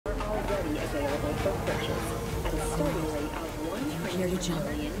You're here to jump.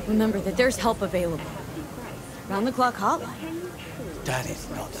 Remember that there's help available. Round-the-clock hotline. That is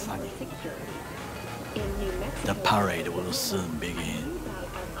not funny. The parade will soon begin.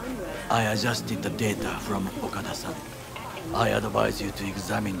 I adjusted the data from Okada-san. I advise you to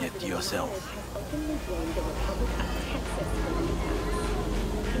examine it yourself.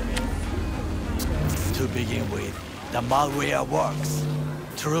 To begin with, the malware works.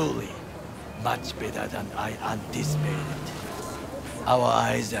 Truly, much better than I anticipated. Our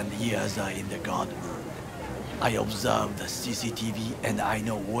eyes and ears are in the guard room. I observe the CCTV and I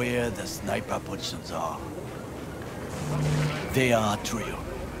know where the sniper positions are. They are a trio.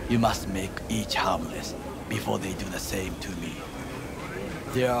 You must make each harmless before they do the same to me.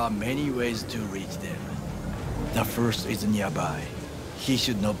 There are many ways to reach them. The first is nearby. He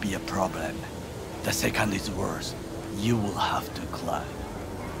should not be a problem. The second is worse. You will have to climb.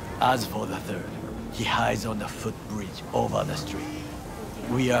 As for the third, he hides on the footbridge over the street.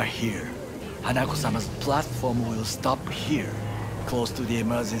 We are here. Hanako-sama's platform will stop here, close to the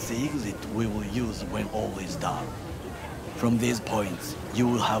emergency exit we will use when all is done. From these points, you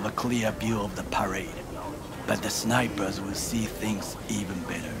will have a clear view of the parade, but the snipers will see things even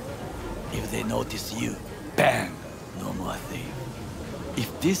better. If they notice you, bang! No more thief.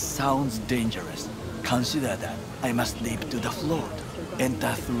 If this sounds dangerous, consider that I must leap to the float,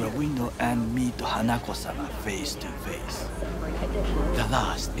 enter through a window and meet Hanako-sama face to face. The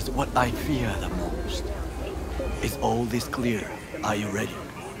last is what I fear the most. Is all this clear? Are you ready?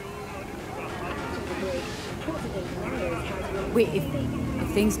 Wait, if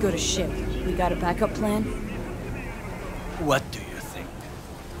things go to shit, we got a backup plan? What do you think?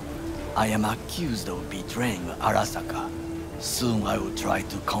 I am accused of betraying Arasaka. Soon I will try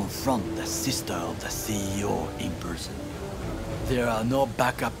to confront the sister of the CEO in person. There are no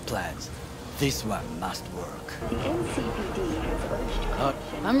backup plans. This one must work. The NCPD has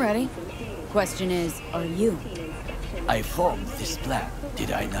urged I'm ready. Question is, are you? I formed this plan,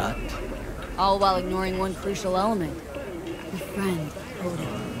 did I not? All while ignoring one crucial element. Your friend, Oda.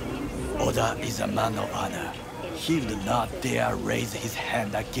 Oda is a man of honor. He will not dare raise his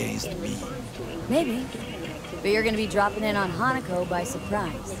hand against me. Maybe. But you're gonna be dropping in on Hanako by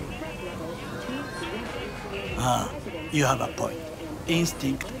surprise. You have a point.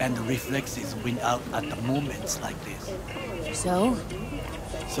 Instinct and reflexes win out at the moments like this. So?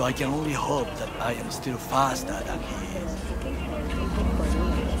 So I can only hope that I am still faster than he is.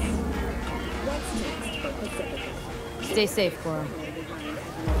 Stay safe, Cora.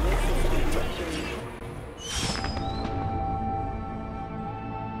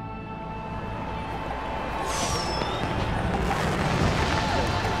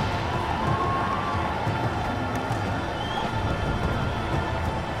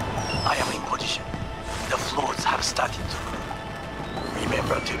 I am in position. The floats have started to move.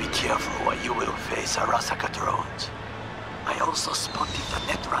 Remember to be careful or you will face Arasaka drones. I also spotted the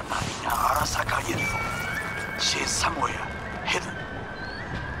netrunner in an Arasaka uniform. She is somewhere, hidden.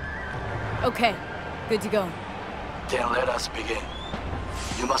 Okay, good to go. Then let us begin.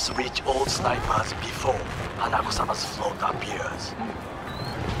 You must reach all snipers before Hanako-sama's float appears.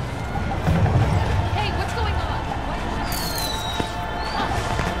 Hey, what's going on?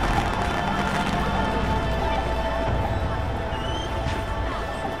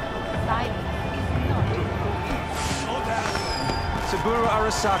 Saburo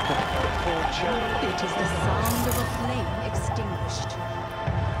Arasaka. it is the sound of a flame extinguished.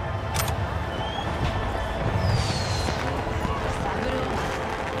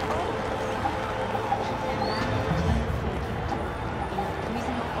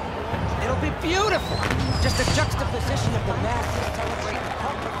 It'll be beautiful. Just a juxtaposition of the masses celebrating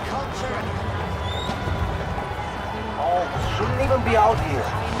corporate culture. Oh, shouldn't even be out here.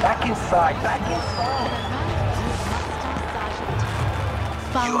 Back inside, back inside.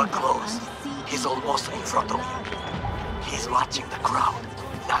 You are close. He's almost in front of you. He's watching the crowd,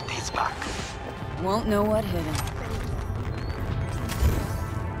 not his back. Won't know what hit him.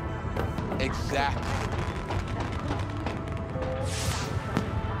 Exactly.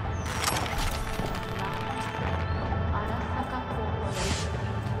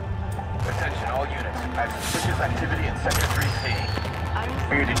 Attention all units. I have suspicious activity in Sector 3C.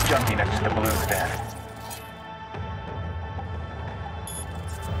 Bearded junkie next to the blue stand.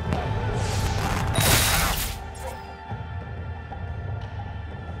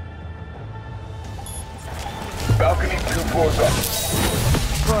 Balcony 2 floors up.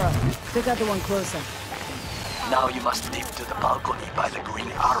 Cora, pick out the one closer. Now you must leap to the balcony by the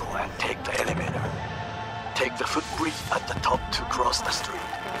green arrow and take the elevator. Take the footbridge at the top to cross the street.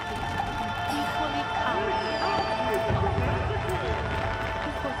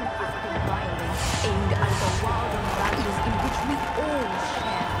 world of values in which we all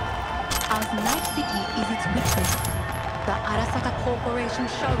share. As Night City is its witness, the Arasaka Corporation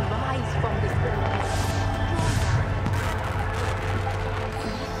shall rise from this ordeal.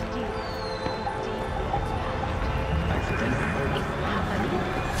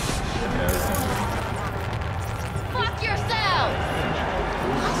 Fuck yourselves!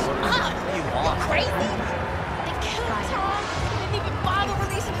 What's up? You all crazy? They killed Tom. They didn't even bother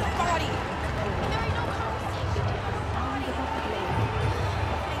releasing the body. And there ain't no conversation.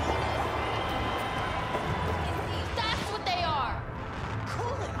 That's what they are.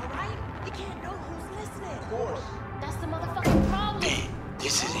 Cool it, alright? You can't know who's listening. Of course. That's the motherfucking problem. Hey,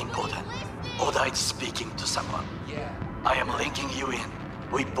 this is important. Oda is speaking to someone. Yeah. I am linking you in.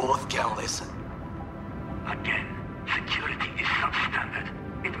 We both can listen. Again, security is substandard.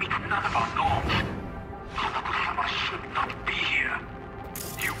 It meets none of our norms. Hanako-sama should not be here.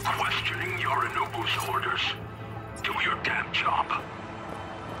 You questioning Yorinobu's orders? Do your damn job.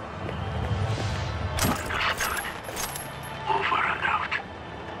 Understood. Over and out.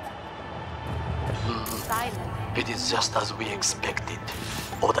 Silence. It is just as we expected.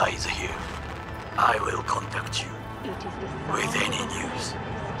 Oda is here. I will contact you with any news.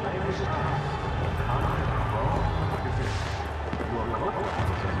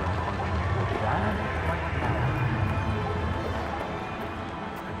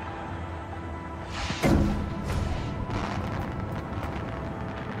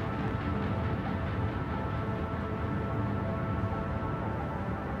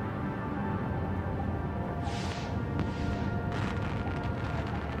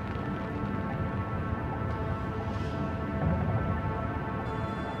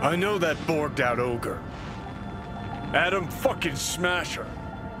 I know that borged-out ogre. Adam fucking Smasher.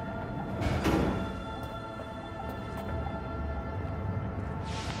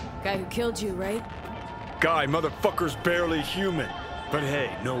 Guy who killed you, right? Guy, motherfucker's barely human. But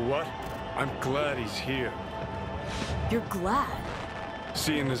hey, know what? I'm glad he's here. You're glad?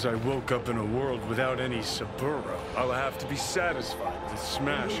 Seeing as I woke up in a world without any Saburo, I'll have to be satisfied with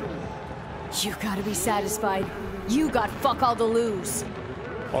Smasher. You gotta be satisfied. You got fuck all to lose.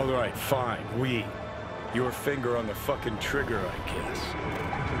 All right, fine, we. Your finger on the fucking trigger, I guess.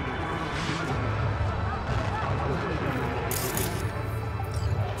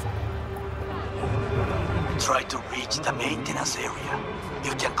 Try to reach the maintenance area.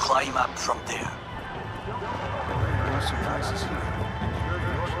 You can climb up from there. No surprises here.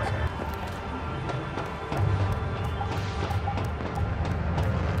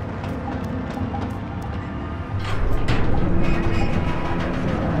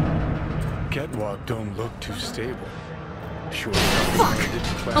 Catwalk don't look too stable. Sure. Fuck!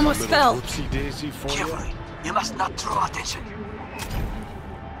 Almost fell. Whoopsie daisy for you. Carefully. You must not draw attention.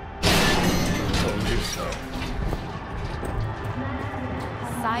 Told you so.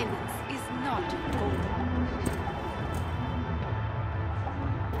 Silence is not gold.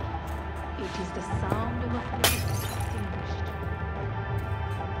 It is the sound of a flame extinguished.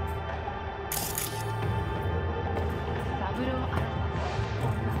 Saburo Arasaka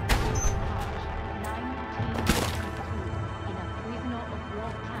on March 1962 in a prisoner of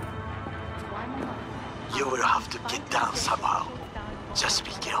war camp. 1 month. You will have to get down somehow. Just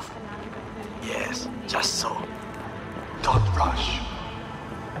be careful. Yes, just so. Don't rush.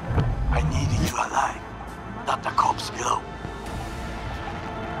 I need you alive, not the corpse below.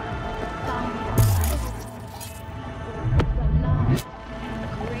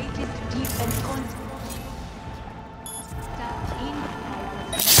 Greatest defense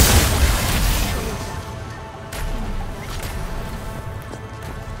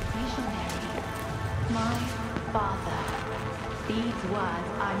Missionary, my father. These words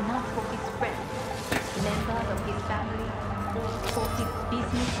are not for his friends, members of his family, or for his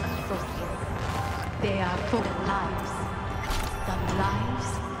business associates. They are for the lives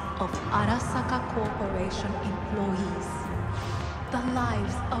of Arasaka Corporation employees, the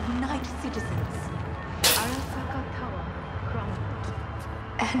lives of night citizens. Arasaka Tower crumbled.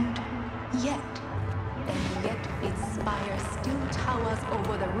 And yet its spire still towers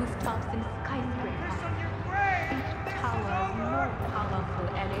over the rooftops and skyscrapers. It towers more powerful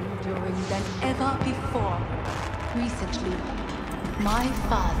and enduring than ever before. Recently, my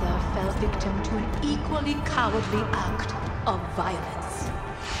father fell victim to an equally cowardly act of violence.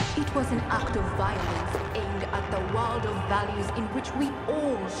 It was an act of violence aimed at the world of values in which we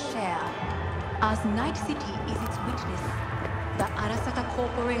all share. As Night City is its witness, the Arasaka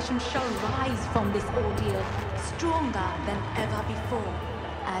Corporation shall rise from this ordeal stronger than ever before,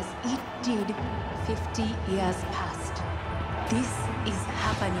 as it did 50 years past. This is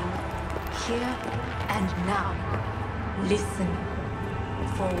happening Here and now, listen,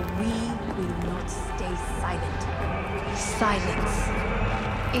 for we will not stay silent. Silence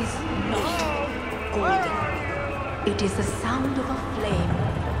is not golden. It is the sound of a flame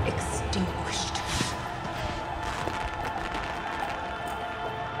extinguished.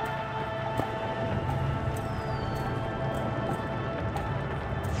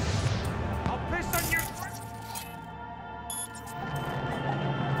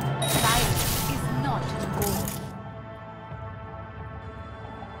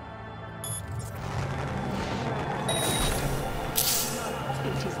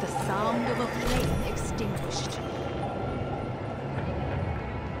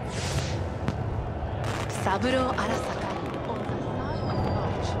 Saburo Arasaka, on the 3rd of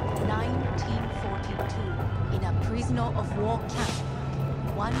March, 1942, in a prisoner of war camp,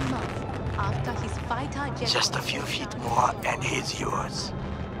 1 month after his fighter jet. Just a few feet more and he's yours.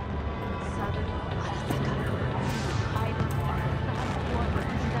 Saburo Arasaka.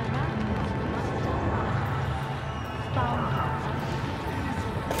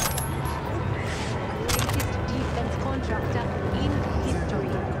 Greatest defense contractor in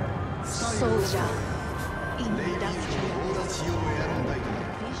history. Soldier.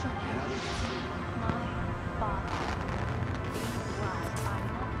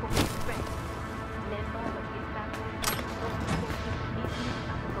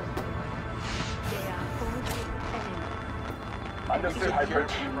 Understood, Hybrid.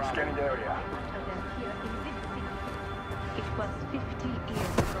 Scanning the area. It was 50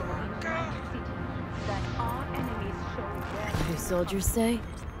 years ago in Night City that our enemies showed their What do soldiers say?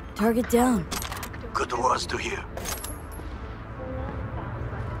 Target down. Good words to hear.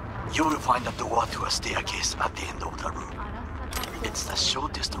 You will find a door to a staircase at the end of the room. It's the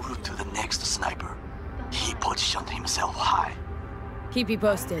shortest route to the next sniper. He positioned himself high. Keep you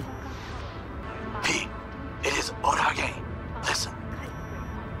posted. P, it is Ora again. Listen.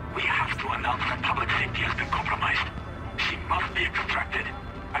 We have to announce that public safety has been compromised. She must be extracted.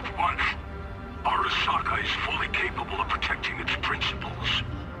 At once. Arasaka is fully capable of protecting its principles.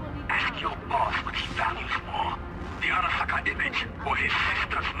 Ask your boss what he values more. The Arasaka image or his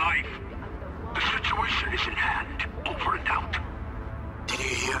sister's life. The situation is in hand. Over and out. Did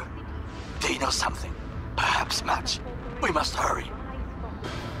you hear? They know something. Perhaps much. We must hurry.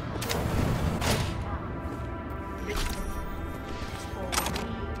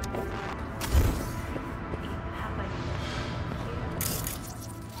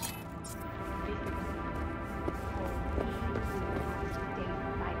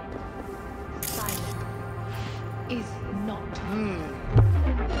 is not.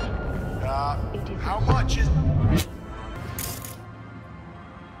 How much is...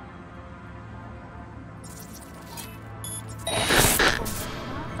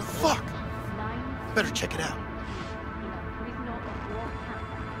 Fuck! Better check it out.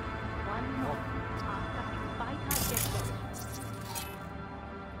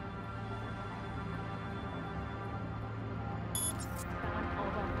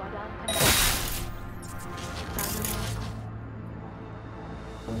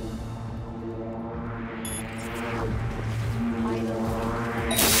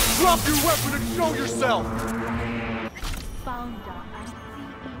 Drop your weapon and show yourself! Founder and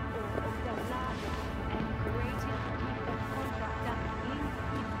CEO of the largest and greatest defense contractor in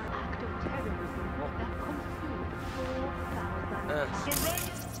its act of terrorism that consumed 4,000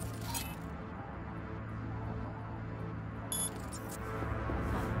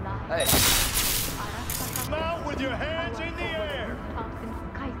 Hey. Come out with your hands in the air!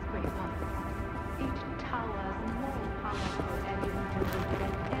 Skyscraper. It towers more powerful and enduring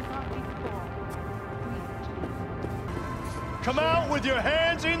than ever before. Come out with your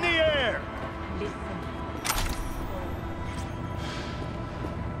hands in the air! Listen.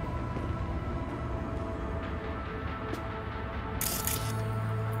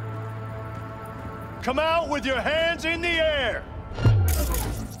 Come out with your hands in the air!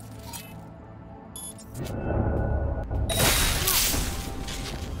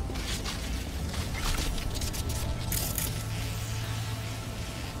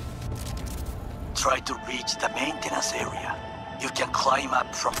 Try to reach the maintenance area. You can climb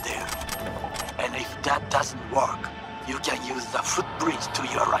up from there. And if that doesn't work, you can use the footbridge to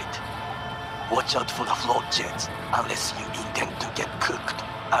your right. Watch out for the float jets, unless you intend to get cooked.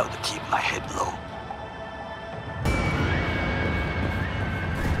 I would keep my head low.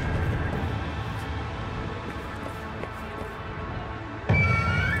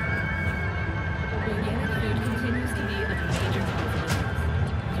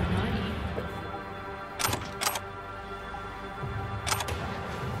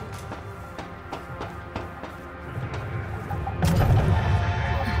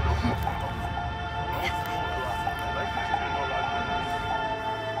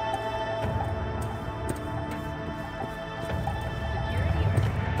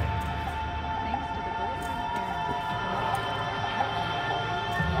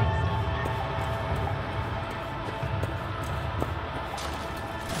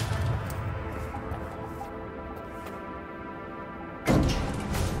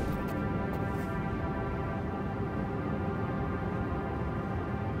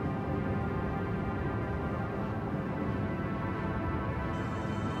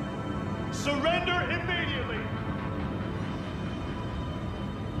 Surrender immediately!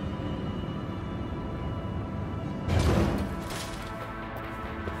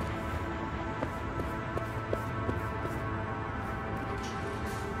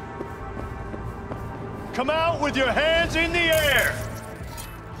 Come out with your hands in the air!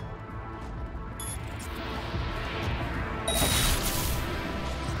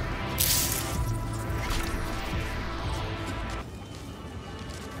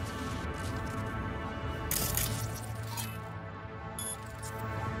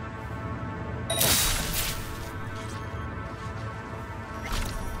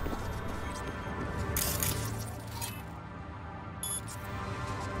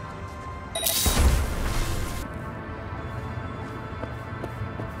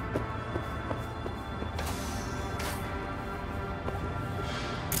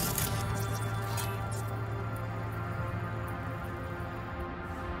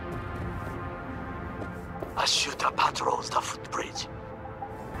 A shooter patrols the footbridge.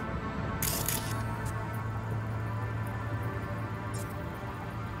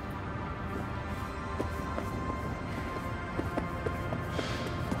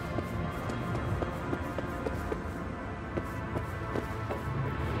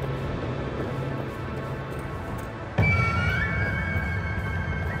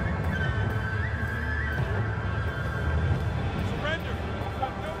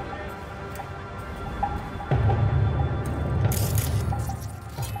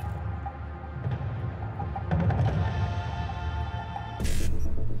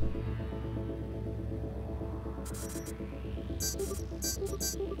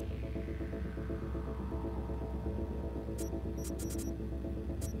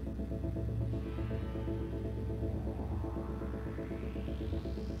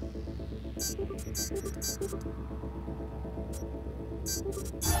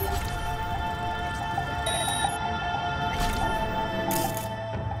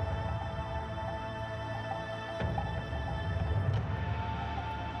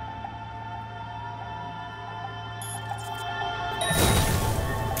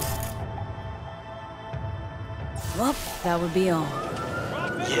 Well, that would be all.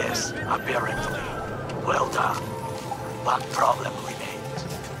 Yes, apparently. Well done. One problem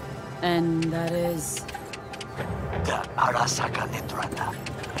remains. And that is... The Arasaka Netrunner.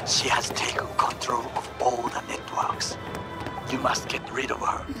 She has taken control of all the networks. You must get rid of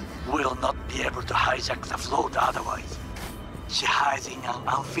her. We'll not be able to hijack the float otherwise. She hides in an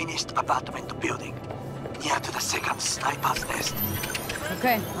unfinished apartment building, near to the second sniper's nest.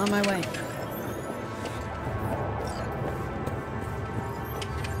 Okay, on my way.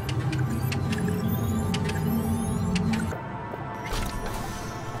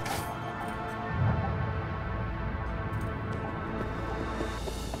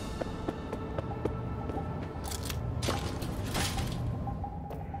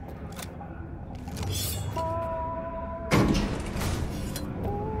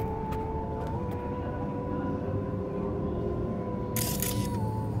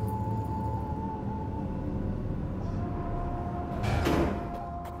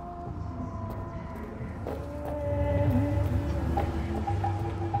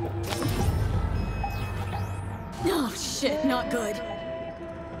 Oh, shit, not good.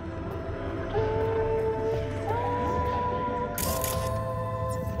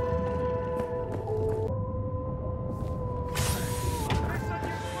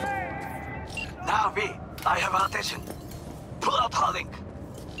 Now, V, I have our attention. Pull out her link.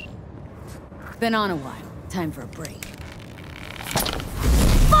 Been on a while. Time for a break.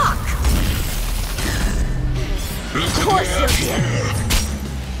 Fuck! Of course you're here!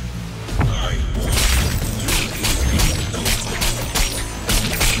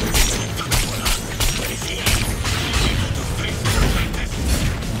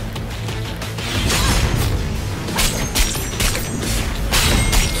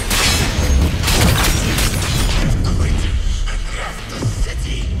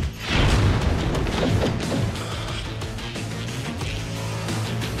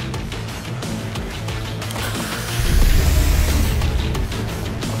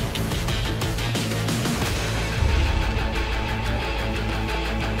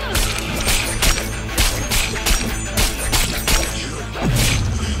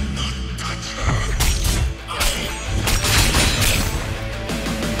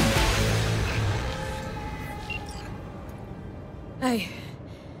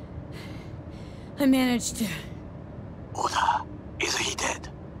 I managed to... Oda, is he dead?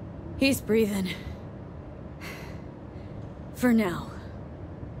 He's breathing. For now.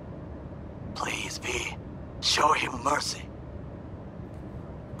 Please, V, show him mercy.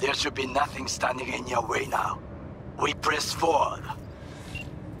 There should be nothing standing in your way now. We press forward.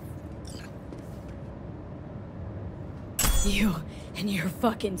 You and your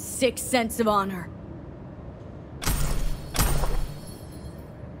fucking sick sense of honor.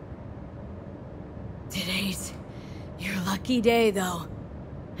 Today's your lucky day, though.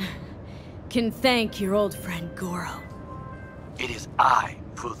 Can thank your old friend Goro. It is I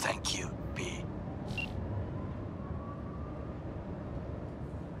who thank you, B.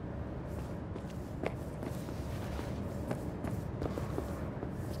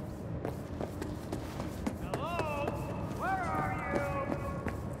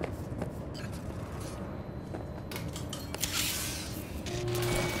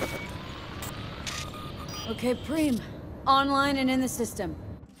 Okay, Preem. Online and in the system.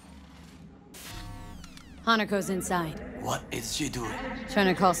 Hanako's inside. What is she doing?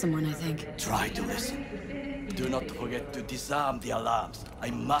 Trying to call someone, I think. Try to listen. Do not forget to disarm the alarms. I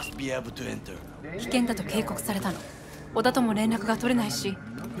must be able to enter. 危険だと警告されたの。小田とも連絡が取れないし、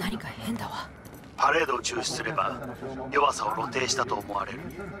何か変だわ。パレードを中止すれば弱さを露呈したと思われる。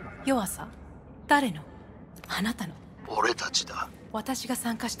弱さ？誰の？あなたの？俺たちだ。私が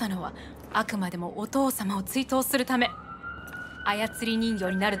参加したのはあくまでもお父様を追悼するため。操り人形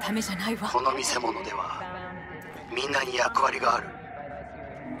になるためじゃないわ。この見せ物ではみんなに役割がある。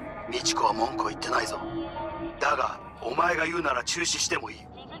美智子は文句を言ってないぞ。だがお前が言うなら中止してもいい。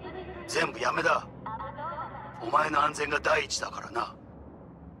全部やめだ。お前の安全が第一だからな。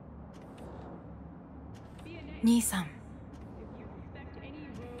兄さん、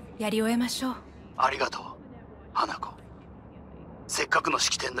やり終えましょう。ありがとう、花子。せっかくの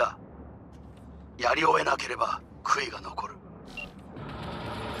式典だ。やり終えなければ悔いが残る。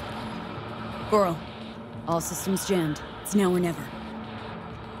Goro, all systems jammed. It's now or never.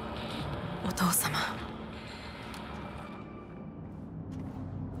 お父様。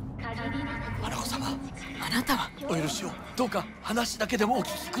花子様、あなたはお許しを。どうか話だけでもお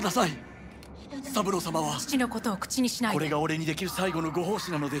聞きください。三郎様は父のことを口にしないで。これが俺にできる最後のご奉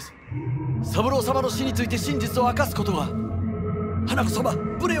仕なのです。三郎様の死について真実を明かすことは花子様、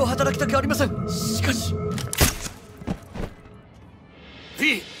無礼を働きたくありません。しかし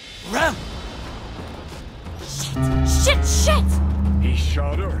B! Run! Shit! He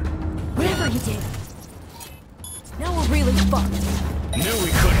shot her. Whatever he did. Now we're really fucked. Knew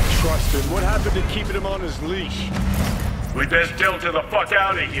we couldn't trust him. What happened to keeping him on his leash? We best delta the fuck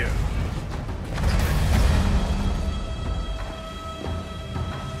out of here.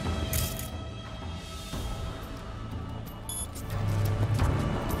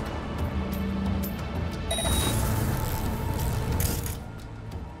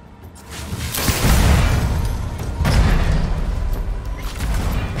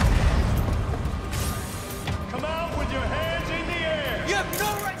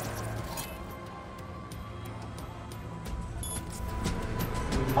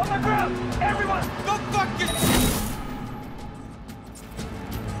 On the ground! Everyone! Go fuck yourself!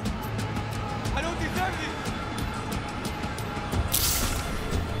 I don't deserve this!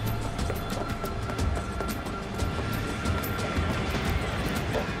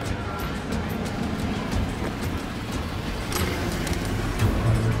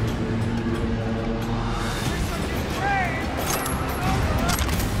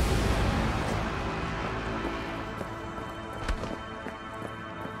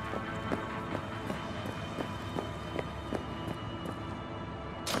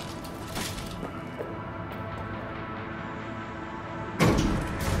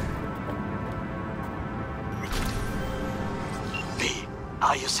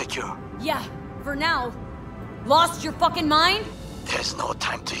 Are you secure? Yeah, for now. Lost your fucking mind? There's no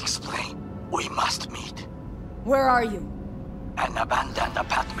time to explain. We must meet. Where are you? An abandoned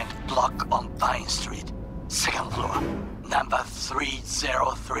apartment block on Pine Street. Second floor. Number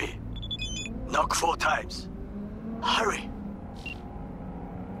 303. Knock 4 times. Hurry.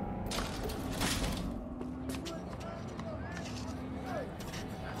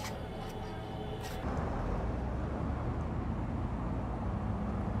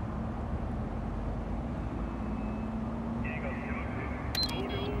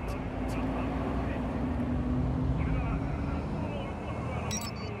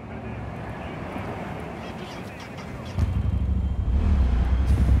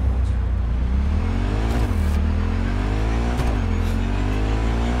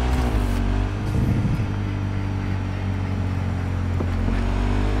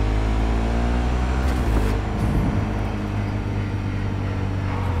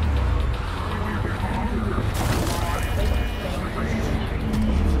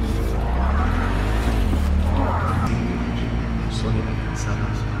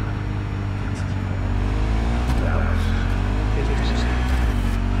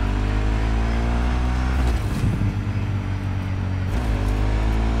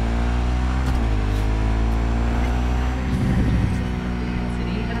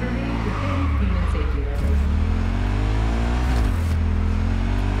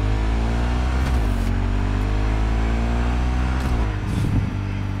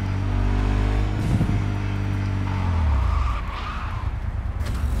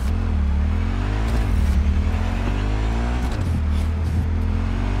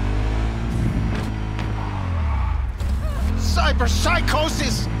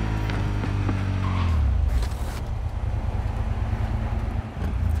 cyberpsychosis!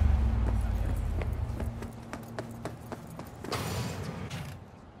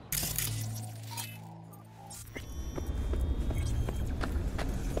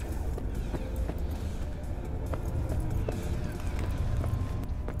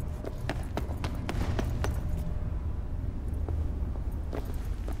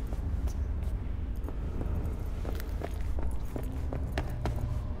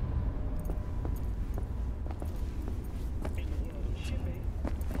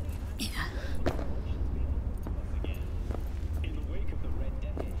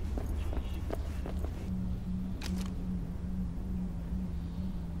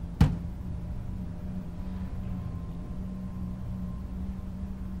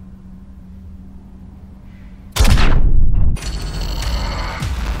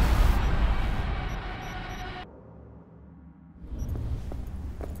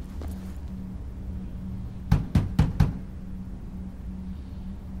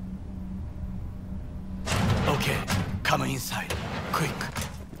 Okay, come inside, quick.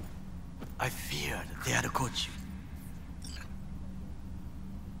 I feared they had caught you.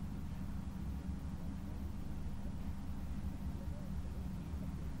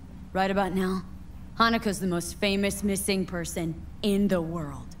 Right about now, Hanako's the most famous missing person in the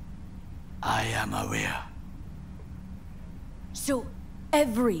world. I am aware. So,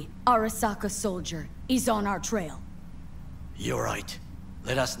 every Arasaka soldier is on our trail. You're right.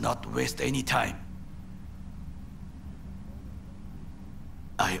 Let us not waste any time.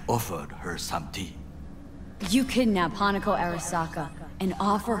 I offered her some tea. You kidnap Hanako Arasaka and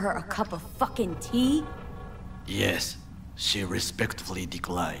offer her a cup of fucking tea? Yes, she respectfully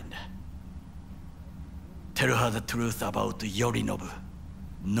declined. Tell her the truth about Yorinobu.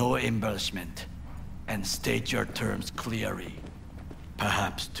 No embellishment. And state your terms clearly.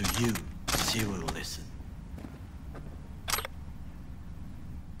 Perhaps to you, she will listen.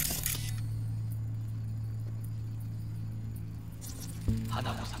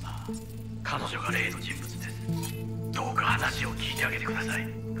 Hanako-sama, 彼女が例の人物です。どうか話を聞いてあげてください。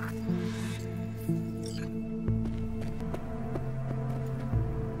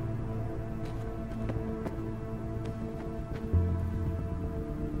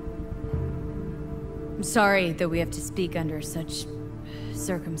I'm sorry that we have to speak under such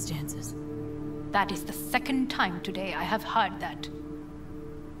circumstances. That is the second time today I have heard that.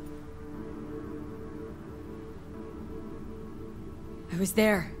 I was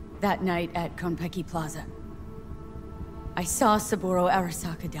there that night at Konpeki Plaza. I saw Saburo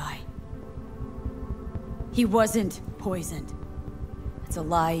Arasaka die. He wasn't poisoned. It's a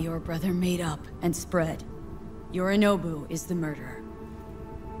lie your brother made up and spread. Yorinobu is the murderer.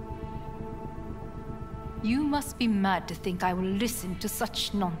 You must be mad to think I will listen to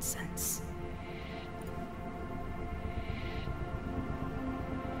such nonsense.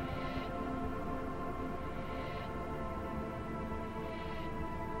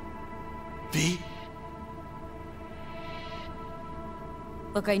 V?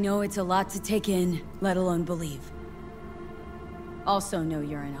 Look, I know it's a lot to take in, let alone believe. Also know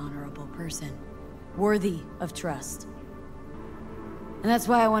you're an honorable person, worthy of trust. And that's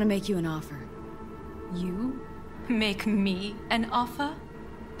why I want to make you an offer. You? Make me an offer?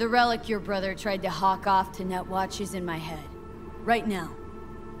 The relic your brother tried to hawk off to Netwatch is in my head. Right now.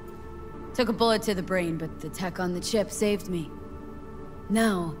 Took a bullet to the brain, but the tech on the chip saved me.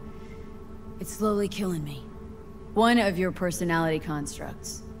 Now, it's slowly killing me. One of your personality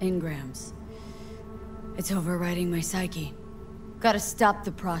constructs, engrams. It's overriding my psyche. Gotta stop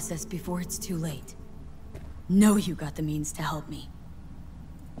the process before it's too late. Know you got the means to help me.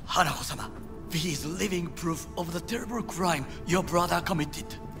 Hanako-sama, V is living proof of the terrible crime your brother committed.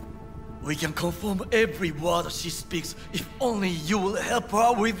 We can confirm every word she speaks if only you will help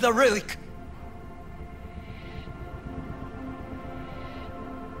her with the relic.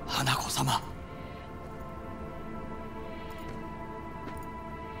 Hanako-sama.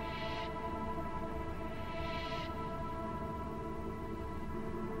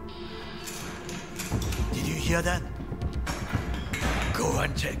 Did you hear that? Go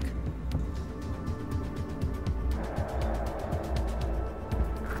and check.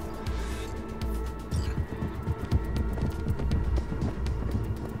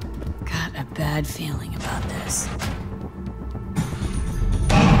 Got a bad feeling about this.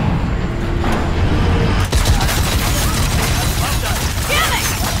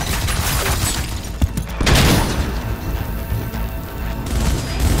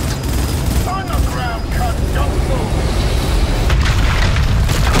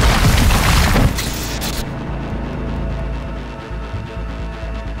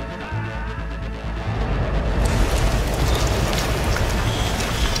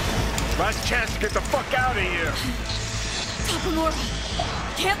 Last chance to get the fuck out of here. Takamura,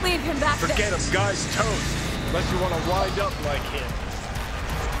 can't leave him back there. Forget him, guy's toast. Unless you want to wind up like him.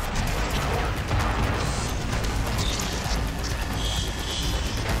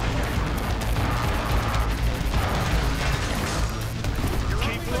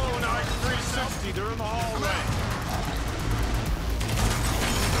 Keep blowing I-360. They're in the hallway.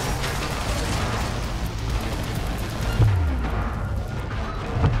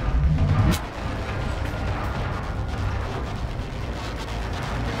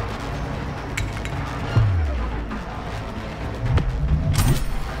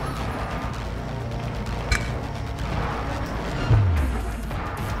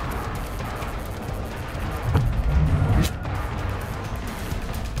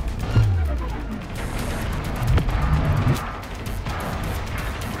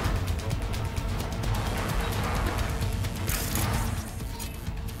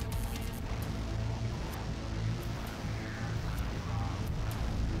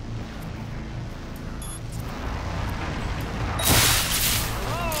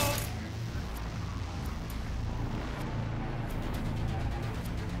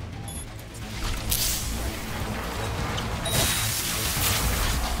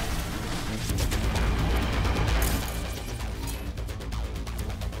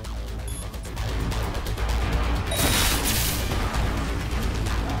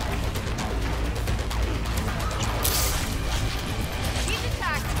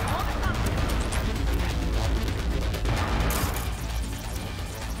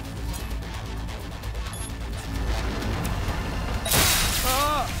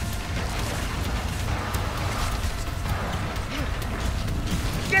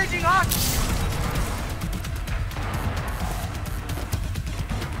 Engaging on!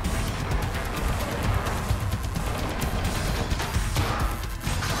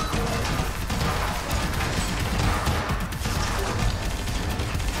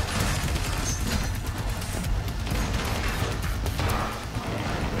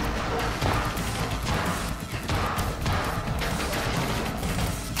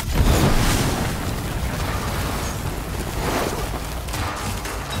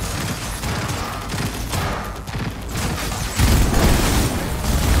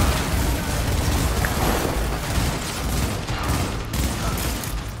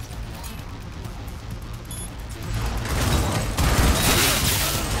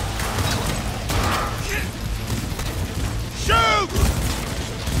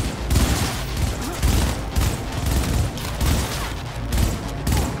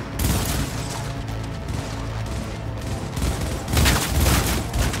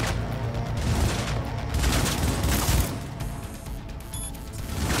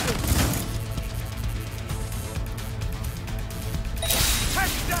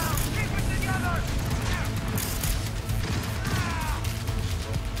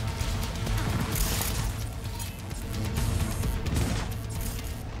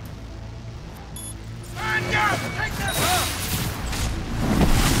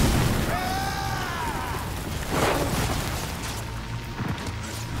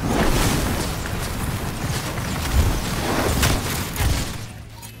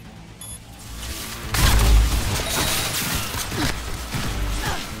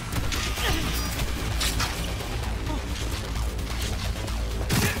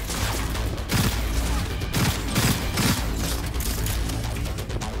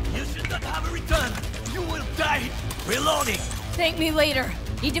 Reloading! Thank me later.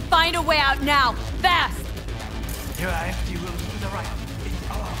 Need to find a way out now. Fast! There are empty rooms to the right.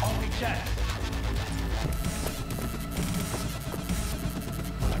 It's our only chance.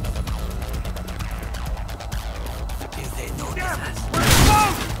 If they notice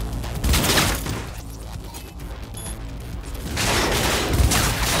us...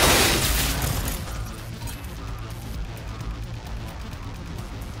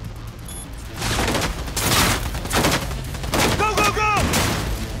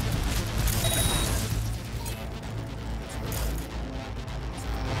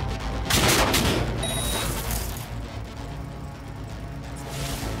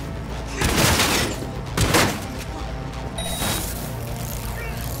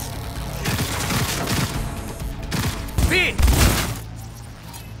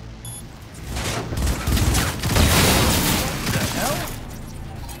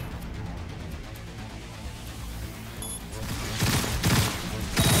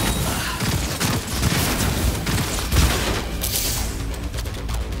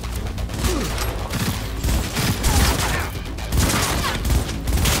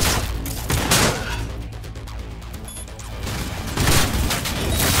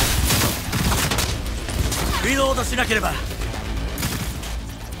 リロードしなければ。Unit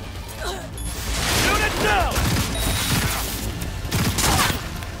down!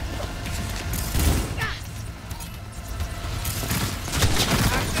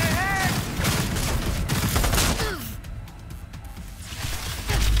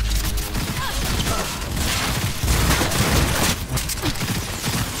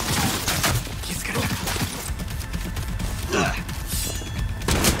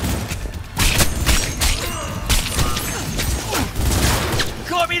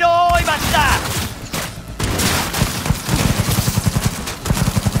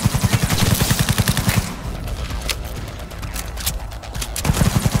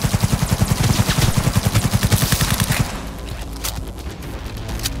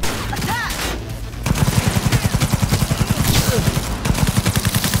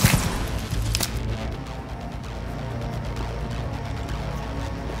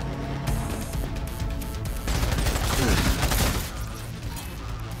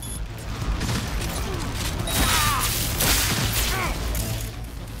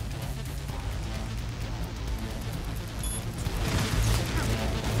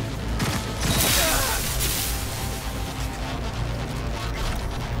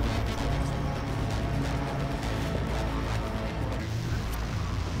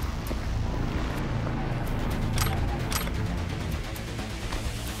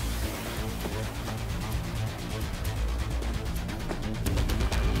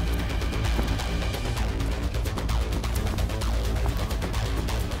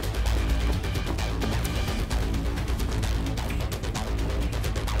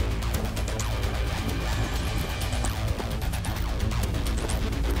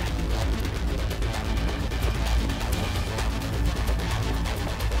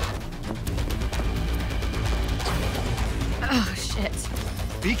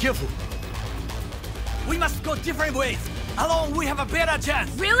 Be careful. We must go different ways. Alone, we have a better chance.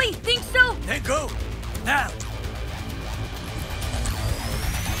 Really? Think so? Then go. Now.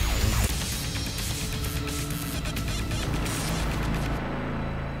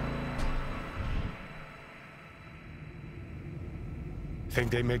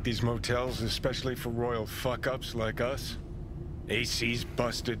 Think they make these motels especially for royal fuck-ups like us? AC's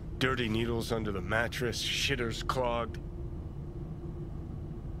busted, dirty needles under the mattress, shitters clogged.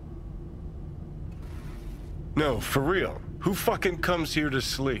 No, for real. Who fucking comes here to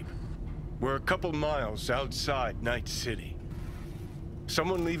sleep? We're a couple miles outside Night City.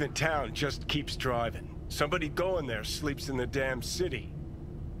 Someone leaving town just keeps driving. Somebody going there sleeps in the damn city.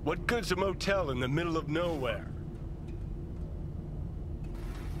 What good's a motel in the middle of nowhere?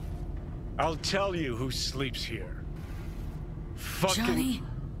 I'll tell you who sleeps here. Fucking... Johnny?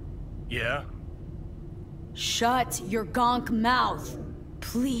 Yeah? Shut your gonk mouth.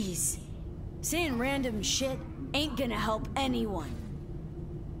 Please. Saying random shit ain't gonna help anyone.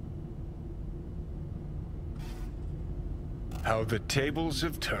 How the tables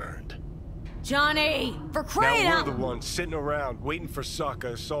have turned. Johnny! For crying now out! we're the ones sitting around waiting for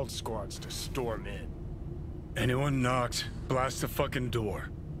Sokka assault squads to storm in. Anyone knocks, blast the fucking door.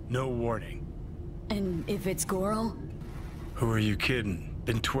 No warning. And if it's Goro? Who are you kidding?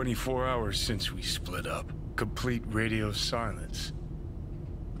 Been 24 hours since we split up. Complete radio silence.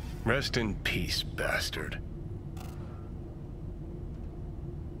 Rest in peace, bastard.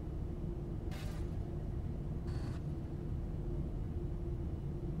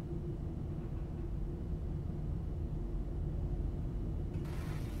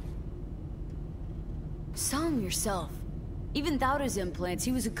 Saw him yourself. Even without his implants,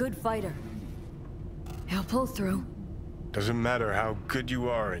 he was a good fighter. He'll pull through. Doesn't matter how good you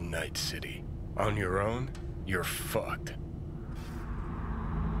are in Night City. On your own, you're fucked.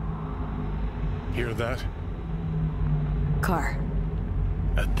 Hear that? Car.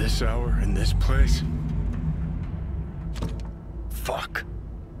 At this hour, in this place? Fuck.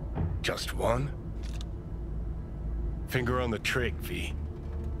 Just one? Finger on the trig, V.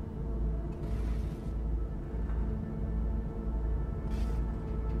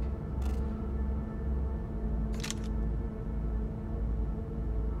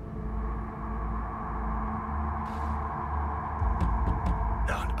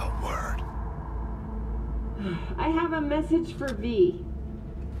 I have a message for V.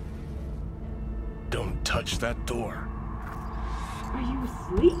 Don't touch that door. Are you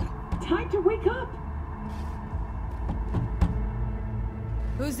asleep? Time to wake up!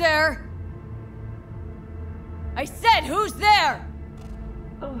 Who's there? I said, who's there?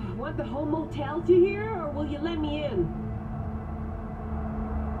 Oh, want the whole motel to hear, or will you let me in?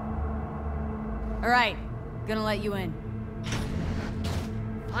 Alright, gonna let you in.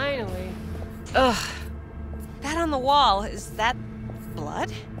 Finally. Ugh. on the wall, is that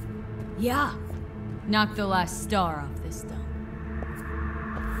blood? Yeah. Knocked the last star off this stone.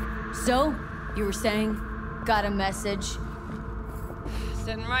 So, you were saying, got a message?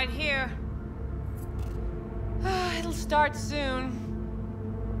 Sitting right here. It'll start soon.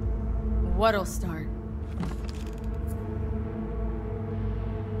 What'll start?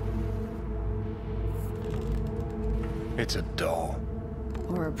 It's a doll.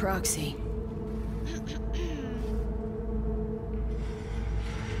 Or a proxy.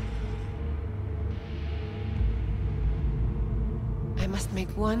 I must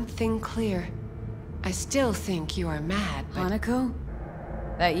make one thing clear. I still think you are mad, but... Hanako?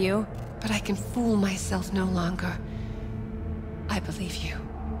 That you? But I can fool myself no longer. I believe you.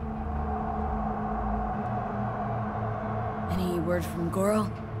 Any word from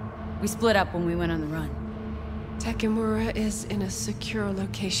Goro? We split up when we went on the run. Takemura is in a secure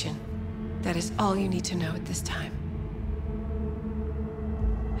location. That is all you need to know at this time.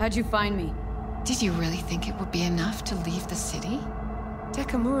 How'd you find me? Did you really think it would be enough to leave the city?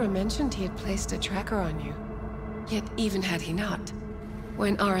 Takemura mentioned he had placed a tracker on you. Yet even had he not,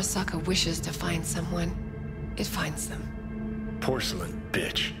 when Arasaka wishes to find someone, it finds them. Porcelain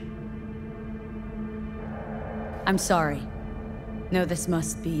bitch. I'm sorry. No, this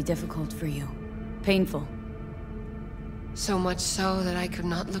must be difficult for you. Painful. So much so that I could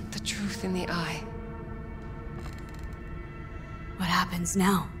not look the truth in the eye. What happens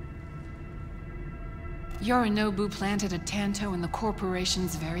now? Yorinobu planted a tanto in the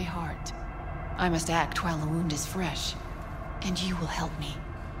corporation's very heart. I must act while the wound is fresh, and you will help me.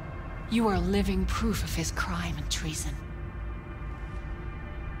 You are living proof of his crime and treason.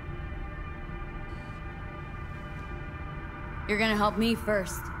 You're gonna help me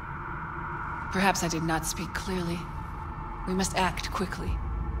first. Perhaps I did not speak clearly. We must act quickly.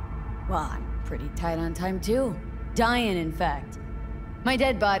 Well, I'm pretty tight on time too. Dying, in fact. My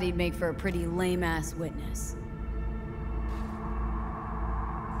dead body'd make for a pretty lame-ass witness.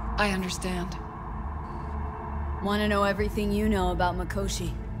 I understand. Want to know everything you know about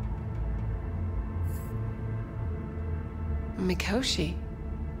Mikoshi? Mikoshi?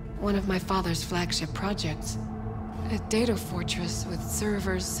 One of my father's flagship projects. A data fortress with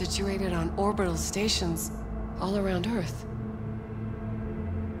servers situated on orbital stations all around Earth.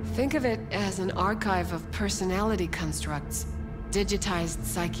 Think of it as an archive of personality constructs, digitized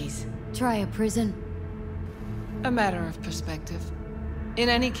psyches. Try a prison? A matter of perspective. In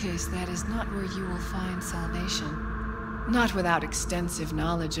any case, that is not where you will find salvation. Not without extensive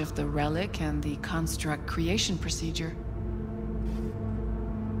knowledge of the relic and the construct creation procedure.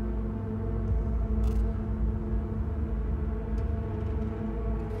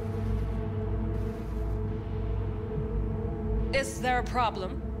 Is there a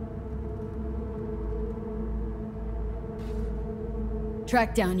problem?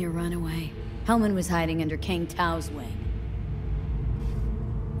 Track down your runaway. Hellman was hiding under Kang Tao's wing.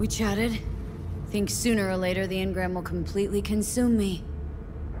 We chatted. Think sooner or later the engram will completely consume me.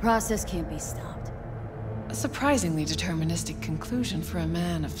 Process can't be stopped. A surprisingly deterministic conclusion for a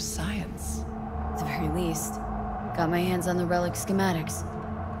man of science. At the very least, got my hands on the relic schematics.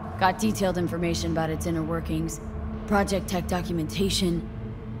 Got detailed information about its inner workings. Project tech documentation.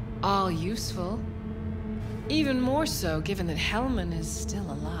 All useful. Even more so given that Hellman is still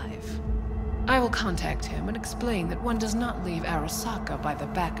alive. I will contact him and explain that one does not leave Arasaka by the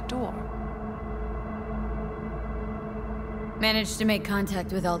back door. Managed to make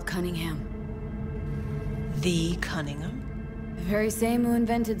contact with Alt Cunningham. The Cunningham? The very same who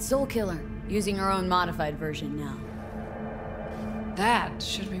invented Soul Killer, using our own modified version now. That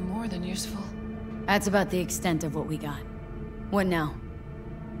should be more than useful. That's about the extent of what we got. What now?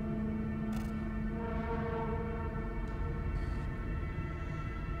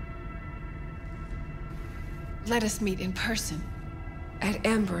 Let us meet in person. At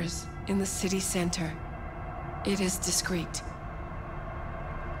Embers, in the city center. It is discreet.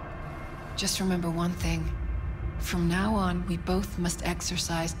 Just remember one thing. From now on, we both must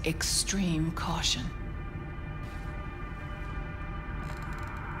exercise extreme caution.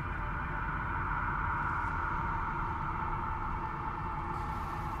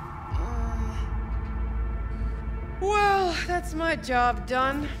 Well, that's my job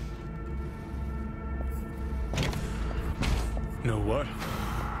done. Know what?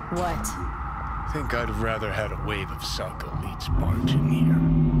 What? Think I'd have rather had a wave of sunk elites barge in here.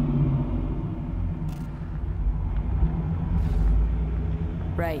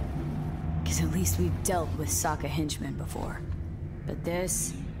 Right. Because at least we've dealt with Sokka henchmen before. But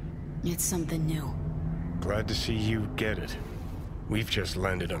this... it's something new. Glad to see you get it. We've just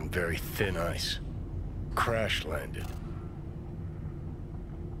landed on very thin ice. crash landed.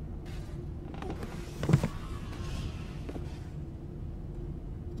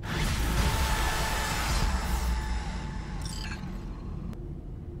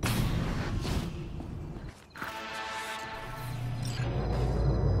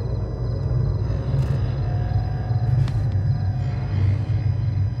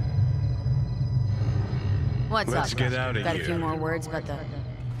 What's Let's up? get out of Got here. a few more words about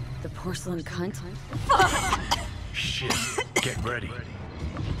the porcelain cunt? Shit, get ready.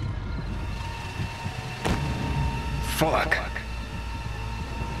 Fuck.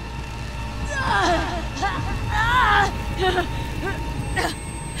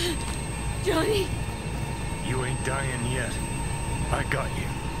 Johnny! You ain't dying yet. I got you.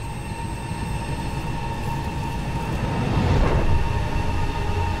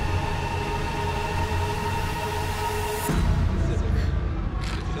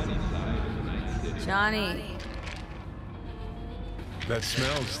 Johnny. That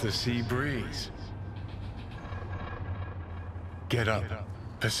smells the sea breeze. Get up.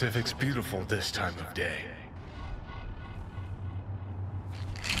 Pacific's beautiful this time of day.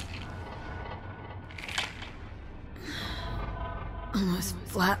 Almost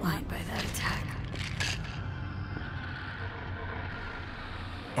flatlined by that attack.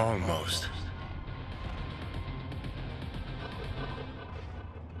 Almost.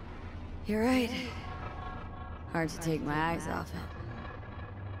 You're right. Hard to take my eyes off it.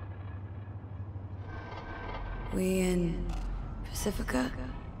 We in Pacifica?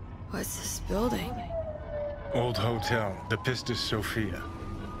 What's this building? Old hotel, the Pistis Sophia.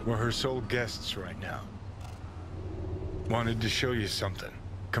 We're her sole guests right now. Wanted to show you something.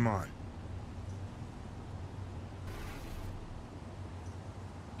 Come on.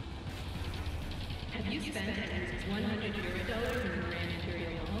 Have you spent at least 100 euro dollars in the Grand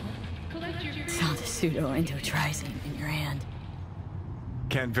Imperial Hall? Collect your Sound a pseudo-endotrizine in your hand.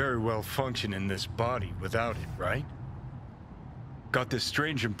 Can't very well function in this body without it, right? Got this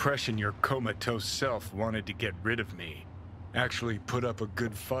strange impression your comatose self wanted to get rid of me. Actually put up a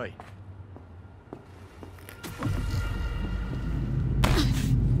good fight.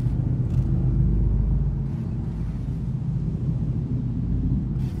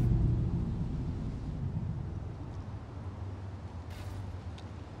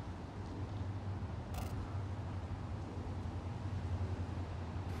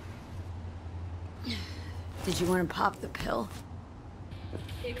 Did you want to pop the pill?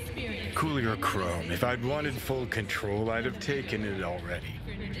 Coolier Chrome. If I'd wanted full control, I'd have taken it already.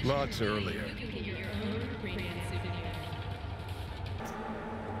 Lots earlier.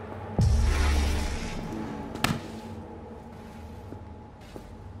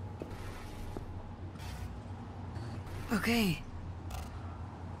 Okay.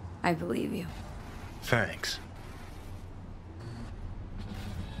 I believe you. Thanks.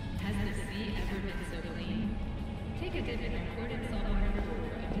 Has the sea ever been so clean? Take a dip in recorded saltwater for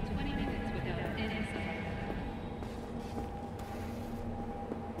up to 20 minutes without any salt.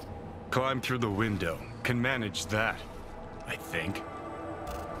 Climb through the window. Can manage that, I think.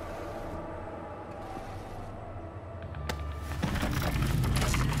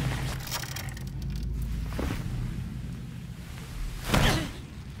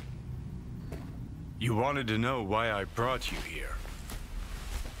 You wanted to know why I brought you here.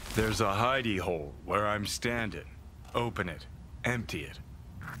 There's a hidey hole where I'm standing. Open it. Empty it.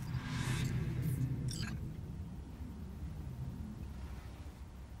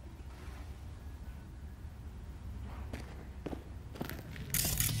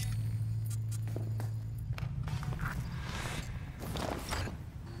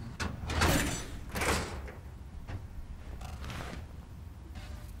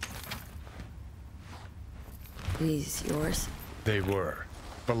 These yours? They were.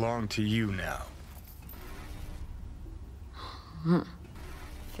 Belong to you now. Huh.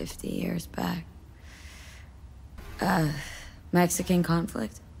 50 years back. Mexican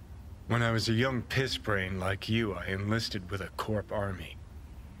conflict? When I was a young pissbrain like you, I enlisted with a Corp army.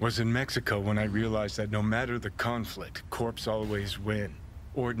 Was in Mexico when I realized that no matter the conflict, Corps always win.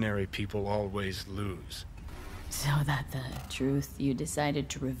 Ordinary people always lose. So that the truth you decided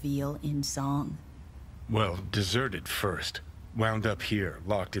to reveal in song? Well, deserted first. Wound up here,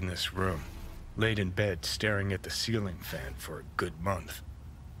 locked in this room. Laid in bed, staring at the ceiling fan for a good month.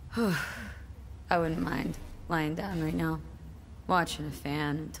 I wouldn't mind lying down right now, watching a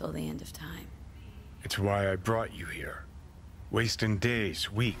fan until the end of time. It's why I brought you here. Wasting days,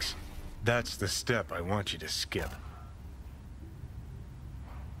 weeks. That's the step I want you to skip.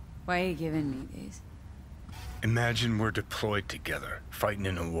 Why are you giving me these? Imagine we're deployed together, fighting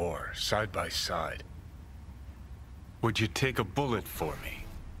in a war, side by side. Would you take a bullet for me?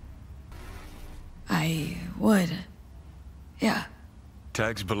 I would. Yeah.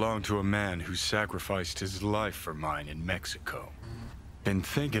 Tags belong to a man who sacrificed his life for mine in Mexico. Been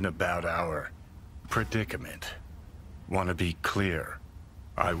thinking about our predicament. Want to be clear.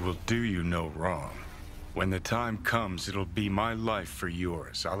 I will do you no wrong. When the time comes, it'll be my life for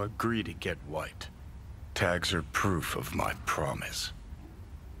yours. I'll agree to get wiped. Tags are proof of my promise.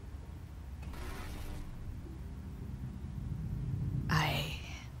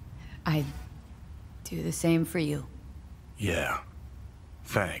 I'd do the same for you. Yeah.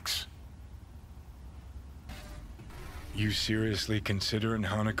 Thanks. You seriously considering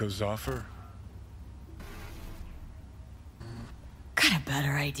Hanako's offer? Got a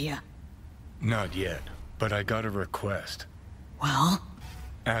better idea. Not yet, but I got a request. Well?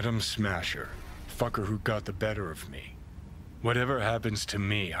 Adam Smasher. Fucker who got the better of me. Whatever happens to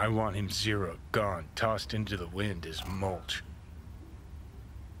me, I want him zeroed, gone, tossed into the wind as mulch.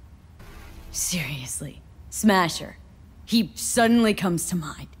 Seriously. Smasher. He suddenly comes to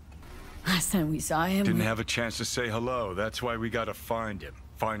mind. Last time we saw him... Didn't have a chance to say hello. That's why we gotta find him.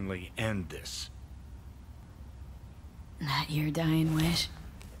 Finally end this. That your dying wish?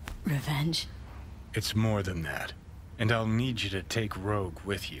 Revenge? It's more than that. And I'll need you to take Rogue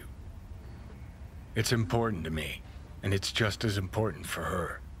with you. It's important to me. And it's just as important for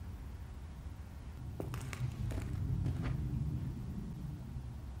her.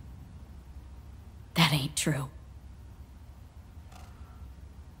 That ain't true.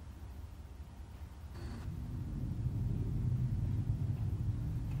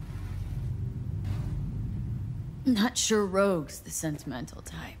 Not sure Rogue's the sentimental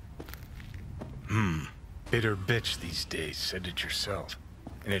type. Bitter bitch these days, said it yourself.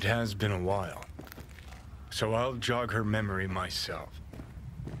 And it has been a while. So I'll jog her memory myself.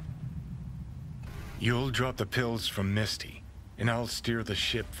 You'll drop the pills from Misty, and I'll steer the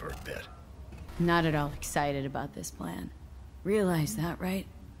ship for a bit. Not at all excited about this plan. Realize that, right?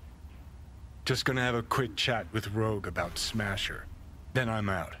 Just gonna have a quick chat with Rogue about Smasher. Then I'm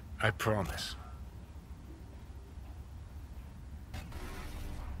out, I promise.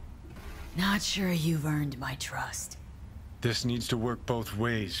 Not sure you've earned my trust. This needs to work both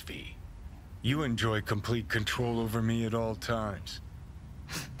ways, V. You enjoy complete control over me at all times.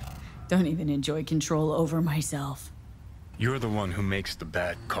 Don't even enjoy control over myself. You're the one who makes the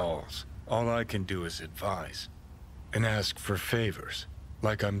bad calls. All I can do is advise. And ask for favors,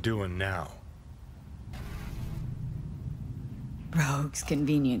 like I'm doing now. Rogue's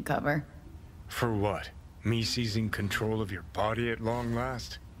convenient cover. For what? Me seizing control of your body at long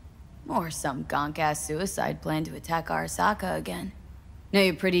last? Or some gonk-ass suicide plan to attack Arasaka again. Know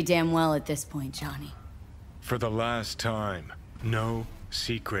you pretty damn well at this point, Johnny. For the last time, no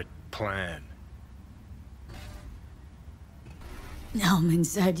secret plan. Hellman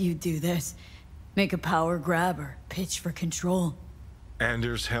said you'd do this. Make a power grab or pitch for control.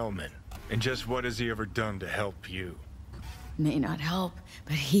 Anders Hellman. And just what has he ever done to help you? May not help,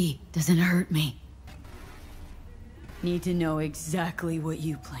 but he doesn't hurt me. Need to know exactly what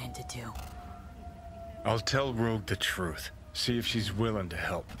you plan to do. I'll tell Rogue the truth. See if she's willing to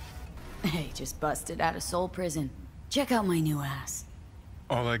help. Hey, just busted out of soul prison. Check out my new ass.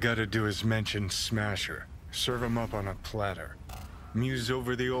 All I gotta do is mention Smasher. Serve him up on a platter. Muse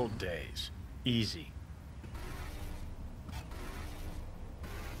over the old days. Easy.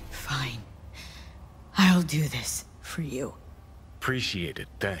 Fine. I'll do this for you. Appreciate it,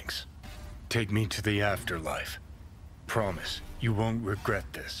 thanks. Take me to the afterlife. Promise, you won't regret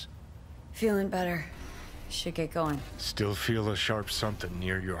this. Feeling better. Should get going. Still feel a sharp something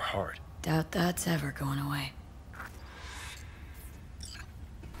near your heart. Doubt that's ever going away.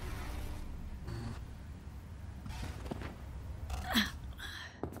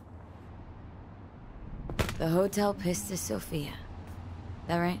 The Hotel Pistis Sophia.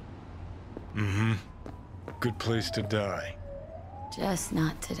 That right? Mm-hmm. Good place to die. Just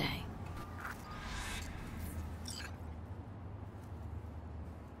not today.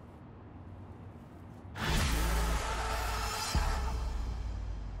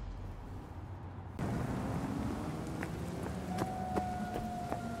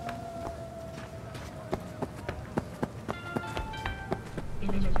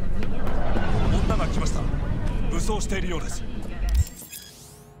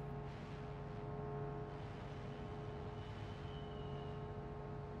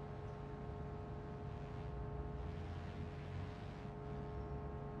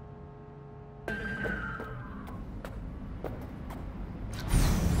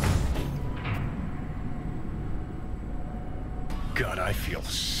 God, I feel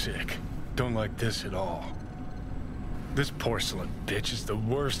sick. Don't like this at all. This porcelain bitch is the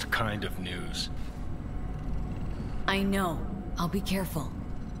worst kind of news. I know. I'll be careful.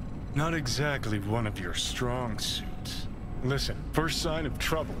 Not exactly one of your strong suits. Listen, first sign of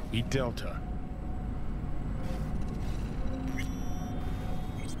trouble, eat Delta.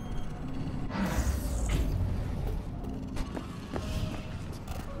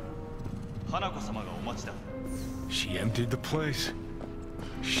 She emptied the place?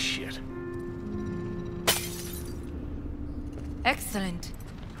 Shit. Excellent.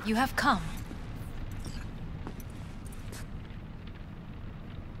 You have come.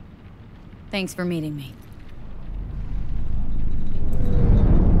 Thanks for meeting me.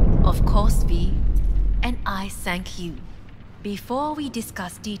 Of course, V. And I thank you. Before we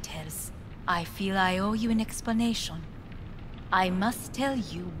discuss details, I feel I owe you an explanation. I must tell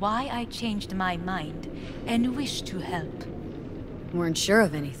you why I changed my mind and wish to help. Weren't sure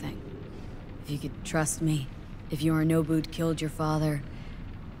of anything. If you could trust me, if Yorinobu'd killed your father...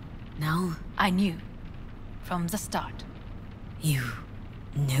 No? I knew. From the start. You...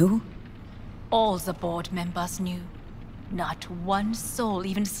 knew? All the board members knew. Not one soul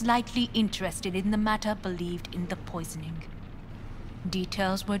even slightly interested in the matter believed in the poisoning.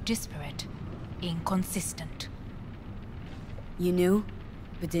 Details were disparate, inconsistent. You knew,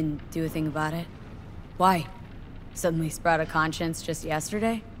 but didn't do a thing about it? Why? Suddenly sprout a conscience just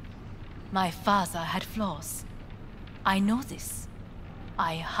yesterday? My father had flaws. I know this.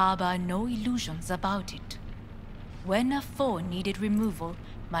 I harbor no illusions about it. When a foe needed removal,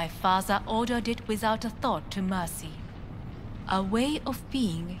 my father ordered it without a thought to mercy. A way of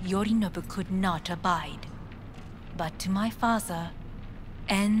being Yorinobu could not abide. But to my father,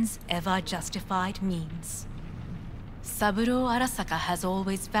 ends ever justified means. Saburo Arasaka has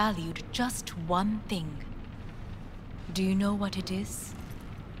always valued just one thing. Do you know what it is?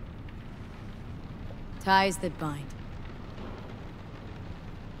 Ties that bind.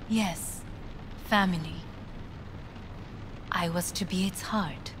 Yes, family. I was to be its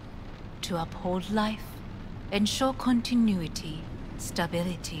heart, to uphold life, ensure continuity,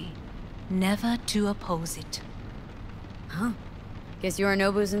 stability, never to oppose it. Huh. Guess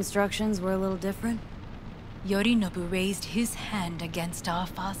Yorinobu's instructions were a little different? Yorinobu raised his hand against our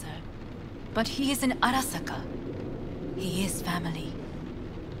father. But he is an Arasaka. He is family.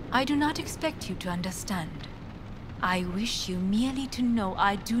 I do not expect you to understand. I wish you merely to know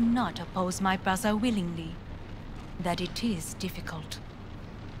I do not oppose my brother willingly. That it is difficult.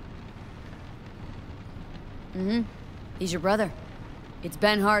 Mm-hmm. He's your brother. It's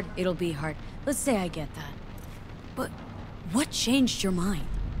been hard, it'll be hard. Let's say I get that. But what changed your mind?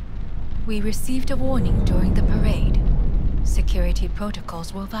 We received a warning during the parade. Security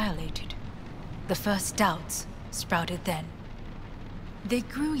protocols were violated. The first doubts sprouted then. They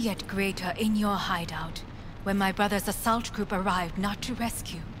grew yet greater in your hideout, when my brother's assault group arrived not to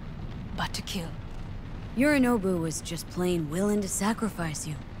rescue, but to kill. Yorinobu was just plain willing to sacrifice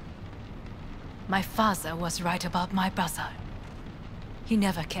you. My father was right about my brother. He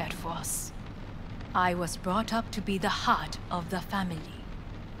never cared for us. I was brought up to be the heart of the family.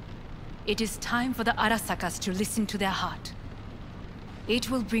 It is time for the Arasakas to listen to their heart. It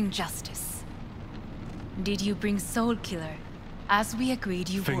will bring justice. Did you bring Soul Killer, as we agreed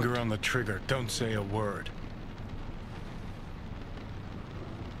you would? Finger on the trigger, don't say a word.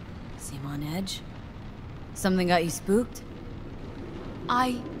 Seem on edge? Something got you spooked?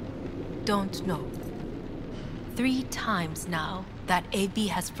 I don't know. 3 times now that AB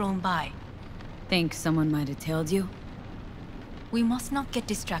has flown by. Think someone might have tailed you? We must not get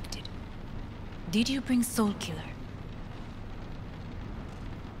distracted. Did you bring Soul Killer?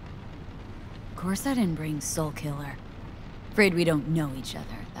 Of course I didn't bring Soul Killer. Afraid we don't know each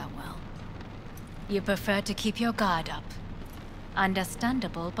other that well. You prefer to keep your guard up.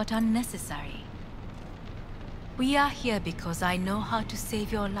 Understandable, but unnecessary. We are here because I know how to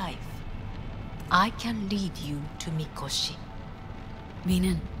save your life. I can lead you to Mikoshi.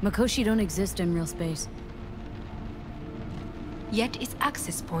 Meaning, Mikoshi don't exist in real space. Yet its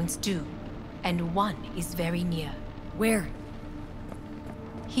access points do, and one is very near. Where?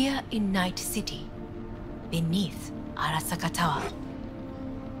 Here in Night City, beneath Arasaka Tower.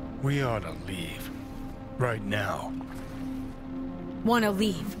 We ought to leave. Right now. Wanna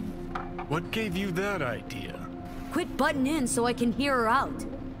leave? What gave you that idea? Quit butting in so I can hear her out.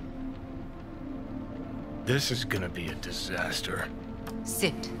 This is gonna be a disaster.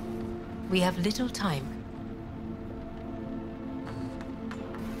 Sit. We have little time.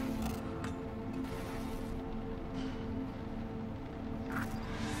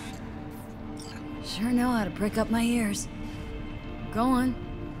 Sure know how to prick up my ears. Go on.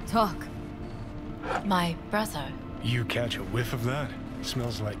 Talk. My brother You catch a whiff of that?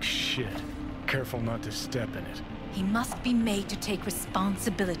 Smells like shit. Careful not to step in it. He must be made to take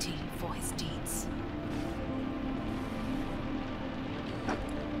responsibility for his deeds.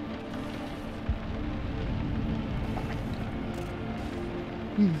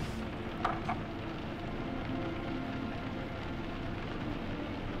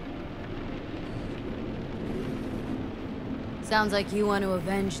 Sounds like you want to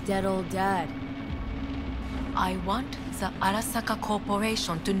avenge dead old dad. I want the Arasaka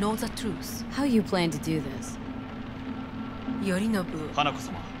Corporation to know the truth. How you plan to do this? Yorinobu. 花子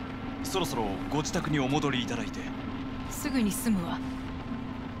様、そろそろご自宅にお戻りいただいて。すぐに済むわ。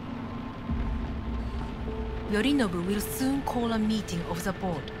Yorinobu will soon call a meeting of the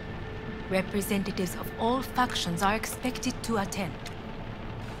board. Representatives of all factions are expected to attend.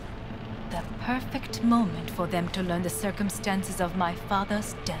 The perfect moment for them to learn the circumstances of my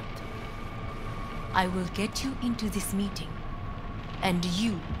father's death. I will get you into this meeting, and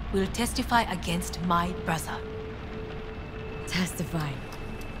you will testify against my brother. Testify.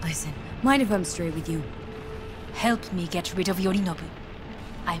 Listen, mind if I'm straight with you? Help me get rid of Yorinobu.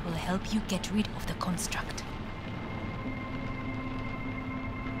 I will help you get rid of the construct.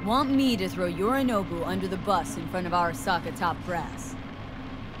 Want me to throw Yorinobu under the bus in front of Arasaka top brass?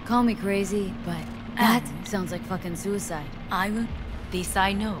 Call me crazy, but that sounds like fucking suicide. I will. This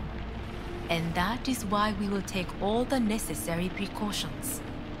I know. And that is why we will take all the necessary precautions.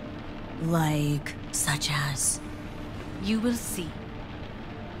 Like, such as? You will see.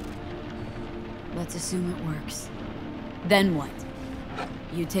 Let's assume it works. Then what?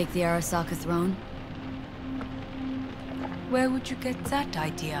 You take the Arasaka throne? Where would you get that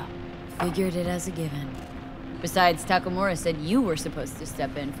idea? Figured it as a given. Besides, Takamura said you were supposed to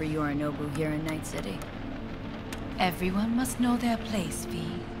step in for Yorinobu here in Night City. Everyone must know their place, V.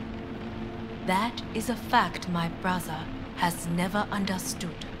 That is a fact my brother has never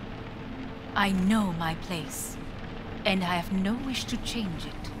understood. I know my place, and I have no wish to change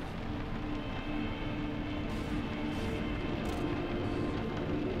it.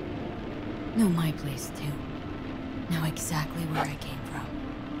 Know my place, too. Know exactly where I came from.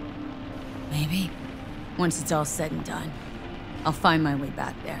 Maybe, once it's all said and done, I'll find my way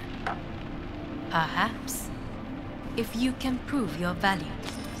back there. Perhaps. If you can prove your value.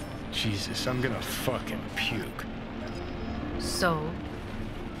 Jesus, I'm gonna fucking puke. So?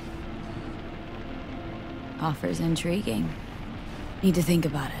 Offer's intriguing. Need to think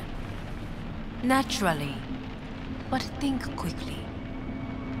about it. Naturally. But think quickly.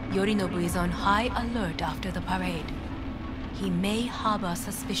 Yorinobu is on high alert after the parade. He may harbor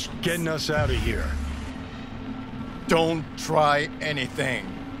suspicions. Getting us out of here. Don't try anything.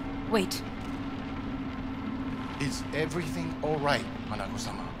 Wait. Is everything all right,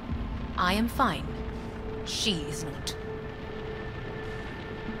 Hanako-sama? I am fine. She is not.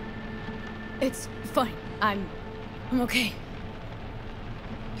 It's fine. I'm okay.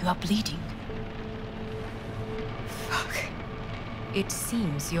 You are bleeding. Fuck. It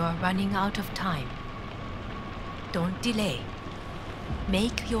seems you are running out of time. Don't delay.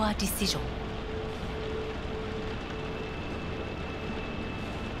 Make your decision.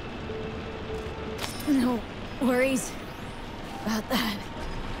 No worries about that.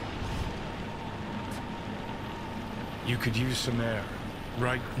 You could use some air.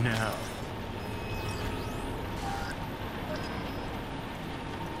 Right now.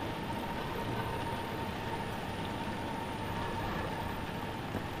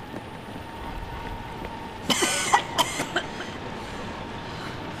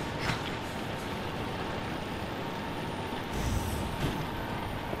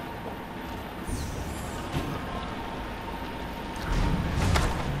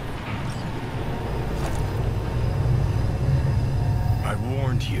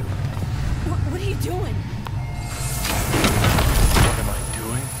 You. What are you doing? What am I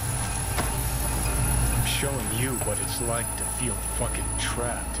doing? I'm showing you what it's like to feel fucking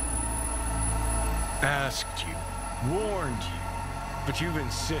trapped. Asked you, warned you, but you've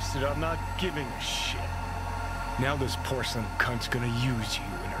insisted on not giving a shit. Now this porcelain cunt's gonna use you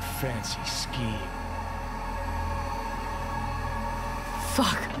in her fancy scheme.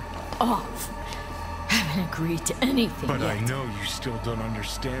 Fuck off. Haven't agreed to anything But yet. I know you still don't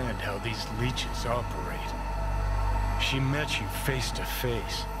understand how these leeches operate. She met you face to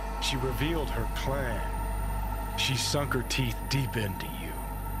face. She revealed her plan. She sunk her teeth deep into you.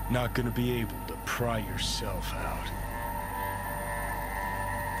 Not gonna be able to pry yourself out.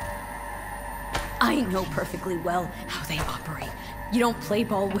 I know perfectly well how they operate. You don't play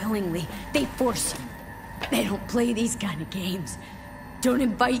ball willingly. They force you. They don't play these kind of games. Don't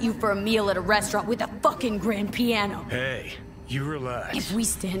invite you for a meal at a restaurant with a fucking grand piano. Hey, you relax. If we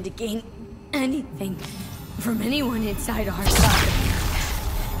stand to gain anything from anyone inside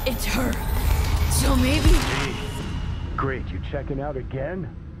Arasaka, it's her. So maybe... Hey, great, you checking out again?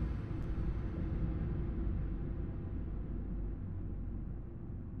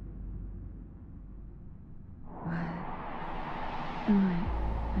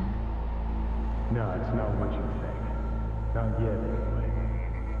 No, it's not what you think. Not yet, anyway.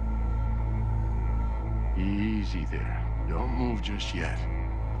 Easy there. Don't move just yet.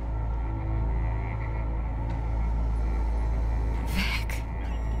 Vic.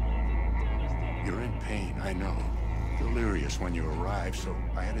 You're in pain, I know. Delirious when you arrived, so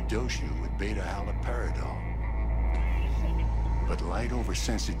I had to dose you with beta-haloperidol. But light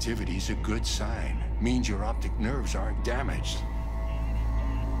oversensitivity is a good sign. Means your optic nerves aren't damaged.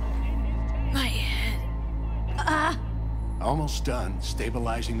 My head. Almost done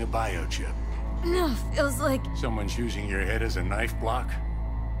stabilizing the biochip. No, feels like... Someone's using your head as a knife block?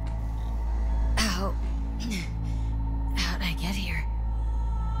 How... How'd I get here?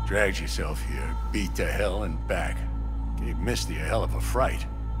 Dragged yourself here, beat to hell and back. Gave Misty a hell of a fright.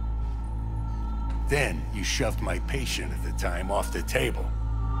 Then you shoved my patient at the time off the table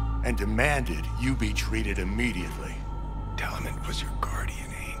and demanded you be treated immediately. Tell him it was your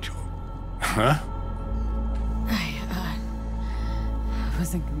guardian angel. Huh? I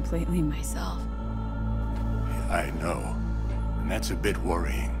wasn't completely myself. I know. And that's a bit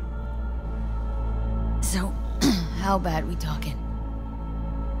worrying. So, how bad we talking?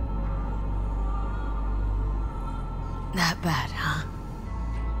 That bad, huh?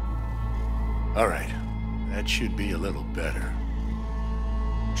 All right. That should be a little better.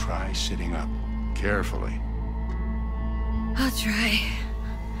 Try sitting up. Carefully. I'll try.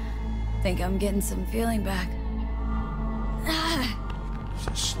 Think I'm getting some feeling back.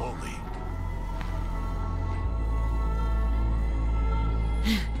 Just slowly.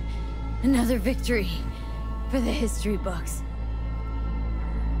 Another victory for the history books.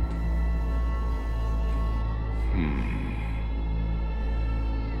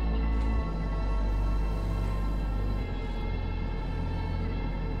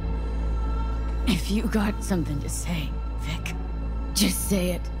 If you got something to say, Vic, just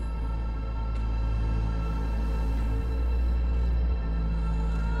say it.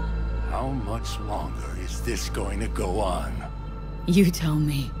 How much longer is this going to go on? You tell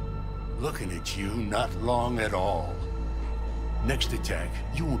me. Looking at you, not long at all. Next attack,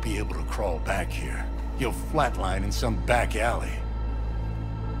 you won't be able to crawl back here. You'll flatline in some back alley.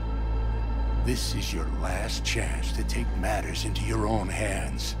 This is your last chance to take matters into your own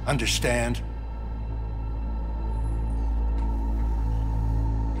hands. Understand?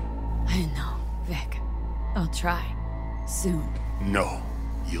 I know, Vic. I'll try. Soon. No.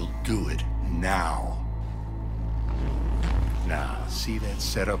 You'll do it now. Now, see that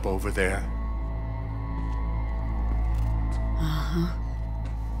setup over there? Uh-huh.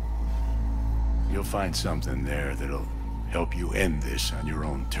 You'll find something there that'll help you end this on your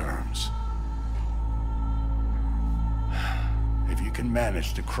own terms. If you can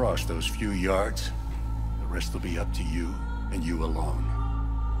manage to cross those few yards, the rest will be up to you and you alone.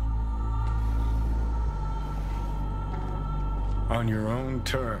 On your own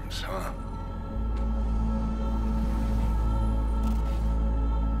terms, huh?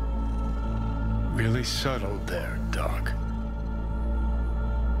 Really subtle there, Doc.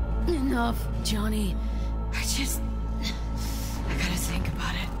 Enough, Johnny. I gotta think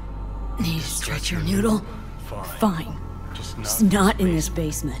about it. Need to stretch your noodle? Fine. Just not in this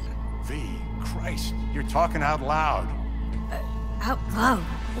basement. V, Christ, you're talking out loud. Out loud?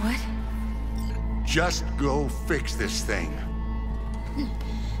 What? Just go fix this thing.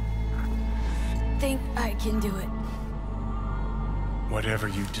 Think I can do it. Whatever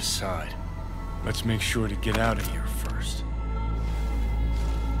you decide. Let's make sure to get out of here first.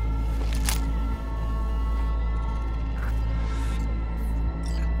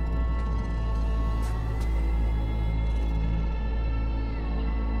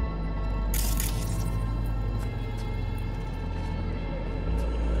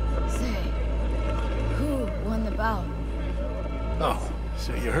 Say, who won the bout? Oh,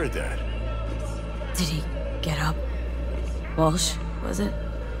 so you heard that. Did he get up? Walsh, was it?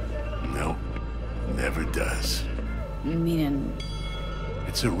 Nope. Never does. Meaning...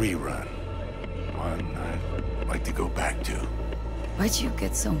 It's a rerun. One I'd like to go back to. Why'd you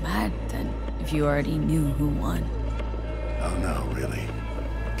get so mad, then, if you already knew who won? Oh, no, really.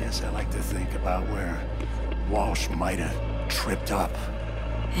 Guess I like to think about where Walsh might have tripped up.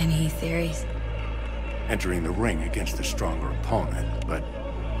 Any theories? entering the ring against a stronger opponent, but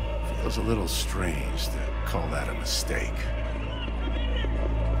feels a little strange to call that a mistake.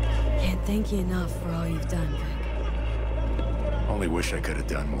 Can't thank you enough for all you've done, Vic. Only wish I could have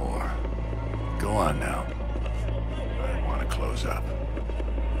done more. Go on now. I want to close up.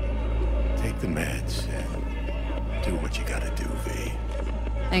 Take the meds and do what you gotta do, V.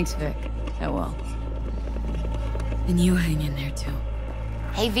 Thanks, Vic. I will. And you hang in there, too.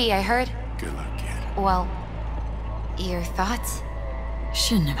 Hey, V, I heard... Good luck, kid. Well, your thoughts?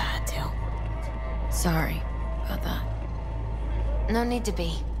 Shouldn't have had to. Sorry about that. No need to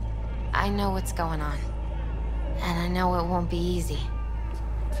be. I know what's going on. And I know it won't be easy.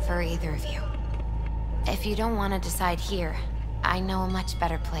 For either of you. If you don't want to decide here, I know a much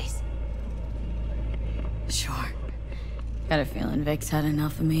better place. Sure. Got a feeling Vic's had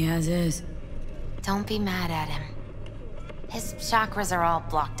enough of me as is. Don't be mad at him. His chakras are all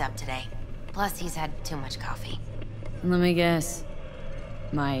blocked up today. Plus, he's had too much coffee. Let me guess.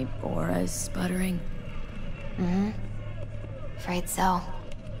 My aura's sputtering? Mm-hmm. Afraid so.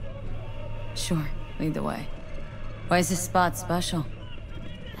 Sure. Lead the way. Why is this spot special?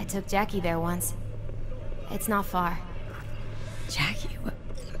 I took Jackie there once. It's not far. Jackie?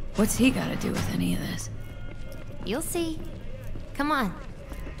 What's he got to do with any of this? You'll see. Come on.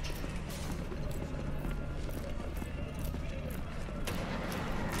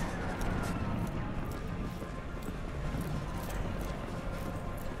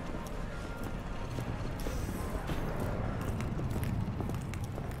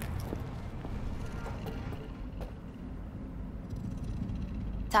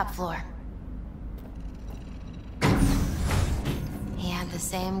 Top floor. He had the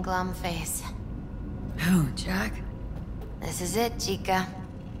same glum face. Who, Jack? This is it, Chica.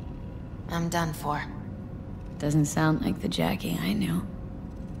 I'm done for. Doesn't sound like the Jackie I knew.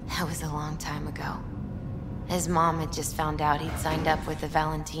 That was a long time ago. His mom had just found out he'd signed up with the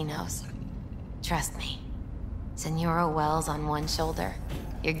Valentinos. Trust me. Senora Wells on one shoulder,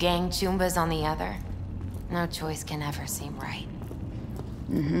 your gang Chumbas on the other. No choice can ever seem right.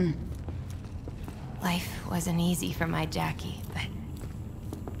 Mm-hmm. Life wasn't easy for my Jackie, but...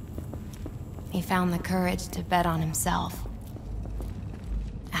 he found the courage to bet on himself.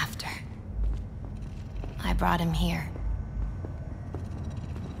 After. I brought him here.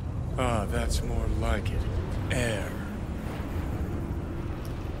 Ah, that's more like it. Air.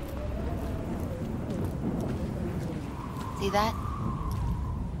 See that?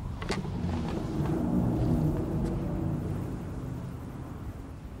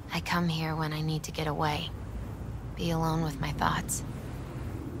 I come here when I need to get away. Be alone with my thoughts.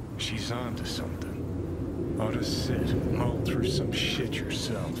 She's onto something. Ought to sit, mull through some shit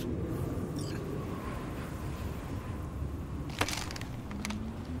yourself.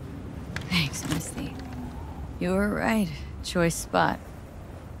 Thanks, Misty. You were right. Choice spot.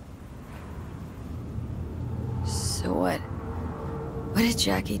 So what? What did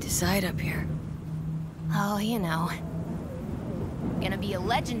Jackie decide up here? Oh, you know. Gonna be a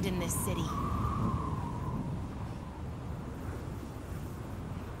legend in this city.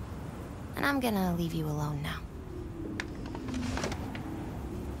 And I'm gonna leave you alone now.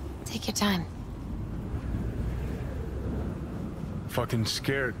 Take your time. Fucking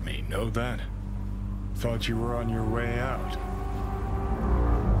scared me, know that? Thought you were on your way out.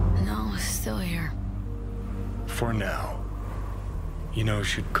 No, still here. For now. You know,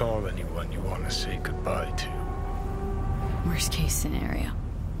 should call anyone you want to say goodbye to. Worst case scenario.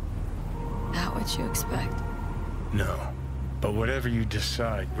 That what you expect? No. But whatever you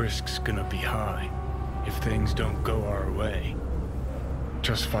decide, risk's gonna be high. If things don't go our way.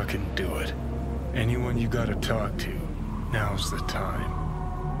 Just fucking do it. Anyone you gotta talk to, now's the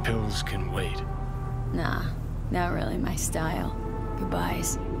time. Pills can wait. Nah, not really my style.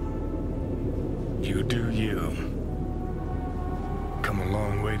 Goodbyes. You do you. Come a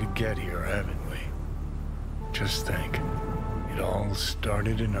long way to get here, haven't we? Just think. It all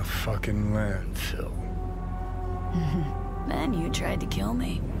started in a fucking landfill. Then you tried to kill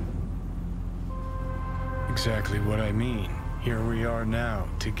me. Exactly what I mean. Here we are now,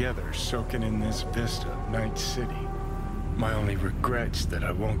 together, soaking in this vista of Night City. My only regret's that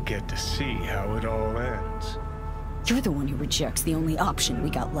I won't get to see how it all ends. You're the one who rejects the only option we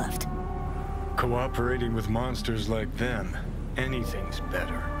got left. Cooperating with monsters like them, anything's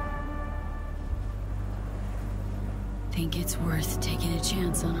better. Think it's worth taking a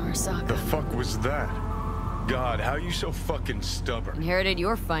chance on Arasaka? The fuck was that? God, how you so fucking stubborn? Inherited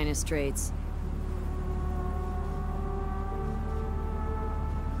your finest traits.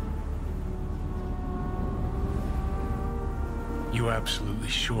 You absolutely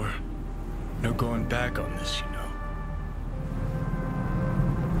sure? No going back on this, you know.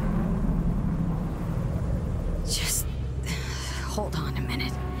 Just... hold on a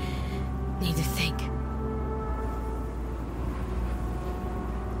minute. Need to think.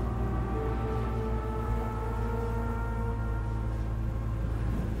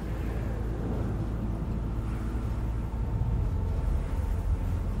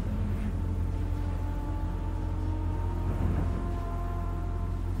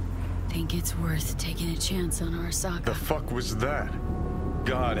 Think it's worth taking a chance on Arasaka. The fuck was that?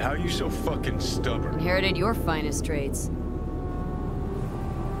 God, how are you so fucking stubborn? Inherited your finest traits.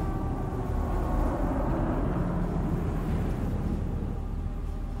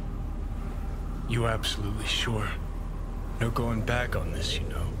 You absolutely sure? No going back on this, you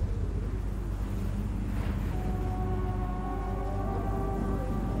know.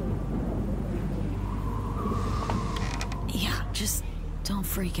 Yeah, just don't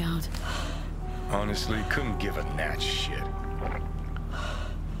freak out. Honestly, couldn't give a gnat's shit.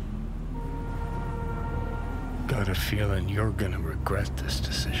 Got a feeling you're gonna regret this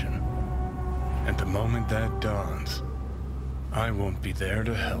decision. And the moment that dawns, I won't be there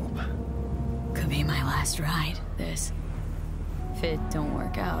to help. Could be my last ride, this. If it don't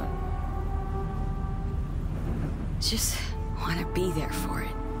work out. Just want to be there for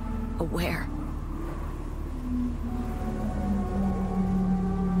it. Aware.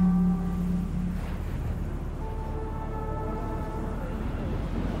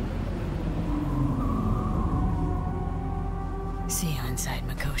 See you inside,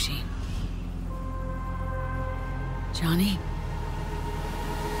 Mikoshi. Johnny?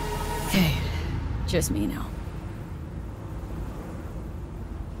 Hey, just me now.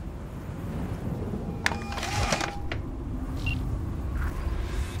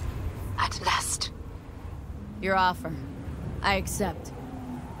 At last. Your offer. I accept.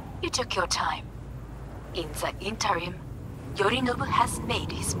 You took your time. In the interim, Yorinobu has made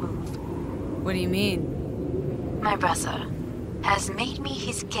his move. What do you mean? My brother has made me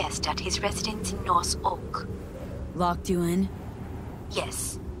his guest at his residence in North Oak. Locked you in?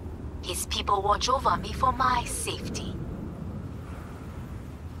 Yes. His people watch over me for my safety.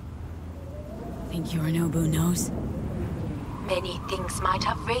 Think Yorinobu knows? Many things might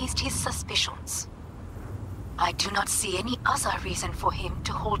have raised his suspicions. I do not see any other reason for him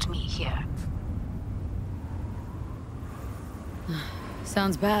to hold me here.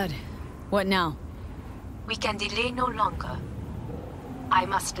 Sounds bad. What now? We can delay no longer. I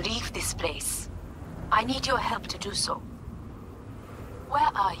must leave this place. I need your help to do so. Where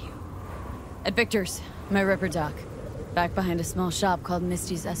are you? At Victor's, my ripper dock. Back behind a small shop called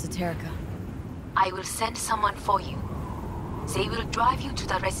Misty's Esoterica. I will send someone for you. They will drive you to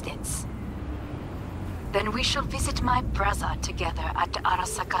the residence. Then we shall visit my brother together at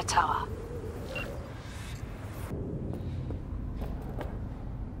Arasaka Tower.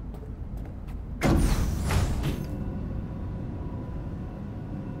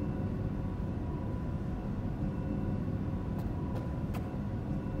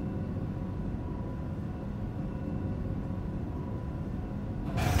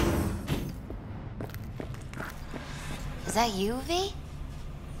 Is that you, V?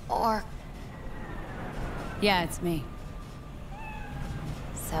 Or... Yeah, it's me.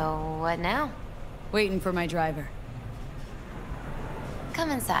 So, what now? Waiting for my driver. Come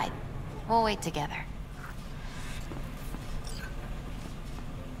inside. We'll wait together.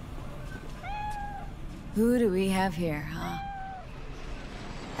 Who do we have here, huh?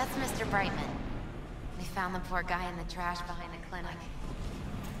 That's Mr. Brightman. We found the poor guy in the trash behind the clinic.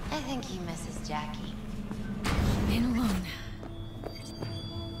 I think he misses Jackie. Ain't alone.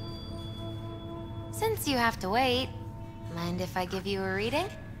 Since you have to wait, mind if I give you a reading?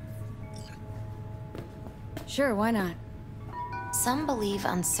 Sure, why not? Some believe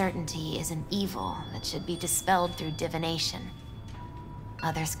uncertainty is an evil that should be dispelled through divination.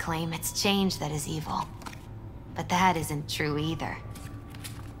 Others claim it's change that is evil. But that isn't true either.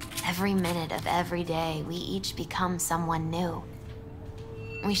 Every minute of every day, we each become someone new.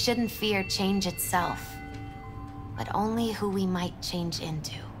 We shouldn't fear change itself, but only who we might change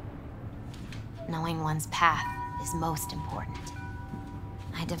into. Knowing one's path is most important.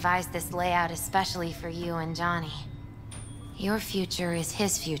 I devised this layout especially for you and Johnny. Your future is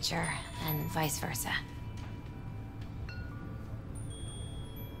his future, and vice versa.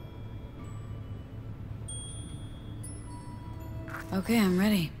 Okay, I'm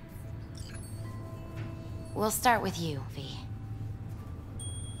ready. We'll start with you, V.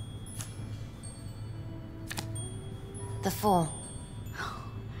 The Fool.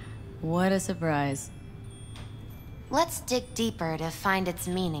 What a surprise. Let's dig deeper to find its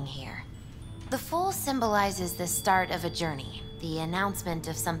meaning here. The foal symbolizes the start of a journey, the announcement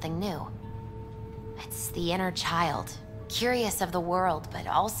of something new. It's the inner child, curious of the world, but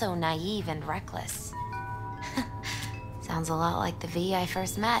also naive and reckless. Sounds a lot like the V I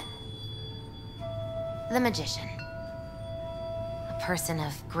first met. The magician. A person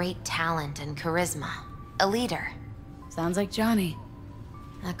of great talent and charisma. A leader. Sounds like Johnny.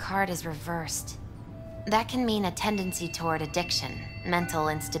 The card is reversed. That can mean a tendency toward addiction, mental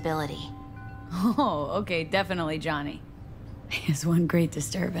instability. Oh, okay, definitely Johnny. He is one great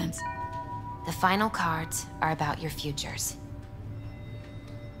disturbance. The final cards are about your futures.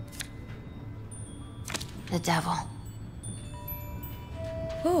 The devil.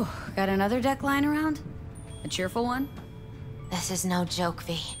 Whew, got another deck lying around? A cheerful one? This is no joke,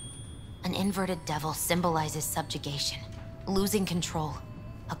 V. An inverted devil symbolizes subjugation, losing control,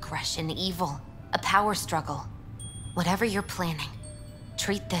 aggression, evil, a power struggle. Whatever you're planning,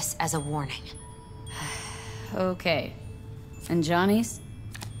 treat this as a warning. Okay. And Johnny's?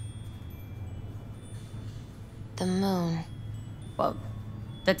 The moon. Well,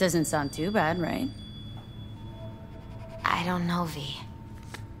 that doesn't sound too bad, right? I don't know, V.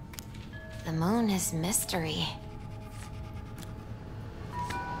 The moon is mystery.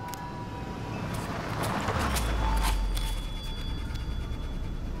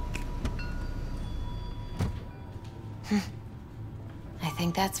 I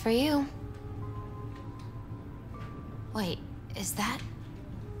think that's for you. Wait, is that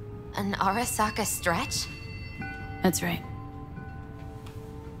an Arasaka stretch? That's right.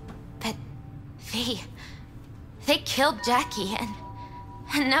 But, V, they killed Jackie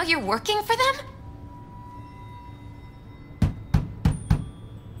and now you're working for them?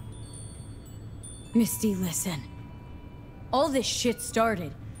 Misty, listen. All this shit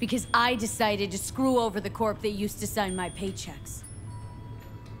started because I decided to screw over the corp that used to sign my paychecks.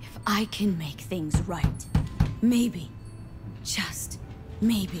 If I can make things right, maybe, just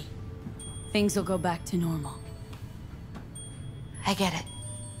maybe, things will go back to normal. I get it.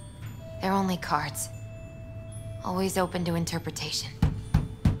 They're only cards. Always open to interpretation.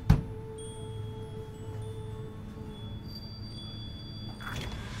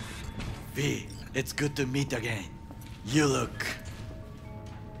 V, it's good to meet again. You look...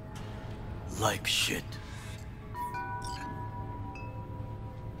 like shit.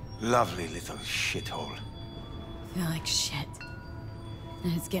 Lovely little shithole. I feel like shit.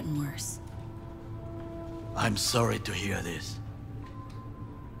 And it's getting worse. I'm sorry to hear this.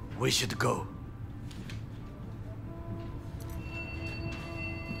 We should go.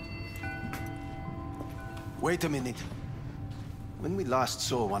 Wait a minute. When we last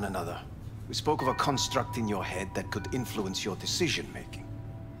saw one another, we spoke of a construct in your head that could influence your decision-making.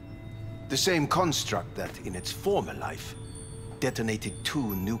 The same construct that, in its former life, detonated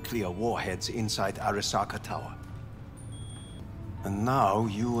 2 nuclear warheads inside Arasaka Tower. And now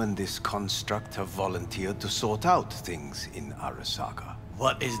you and this construct have volunteered to sort out things in Arasaka.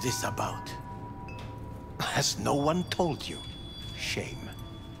 What is this about? Has no one told you? Shame.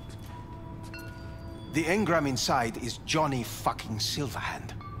 The engram inside is Johnny fucking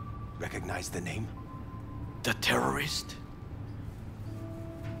Silverhand. Recognize the name? The terrorist?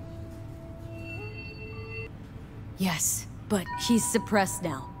 Yes, but he's suppressed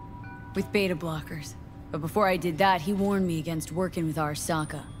now, with beta blockers. But before I did that, he warned me against working with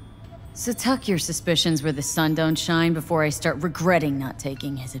Arasaka. So tuck your suspicions where the sun don't shine before I start regretting not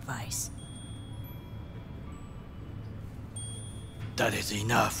taking his advice. That is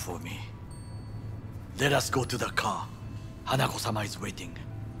enough for me. Let us go to the car. Hanako-sama is waiting.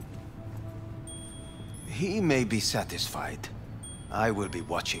 He may be satisfied. I will be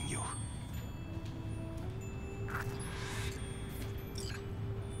watching you.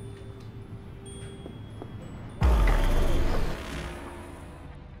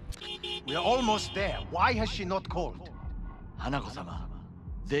 We're almost there. Why has she not called? Hanako-sama,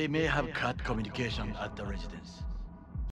 they may have cut communication at the residence.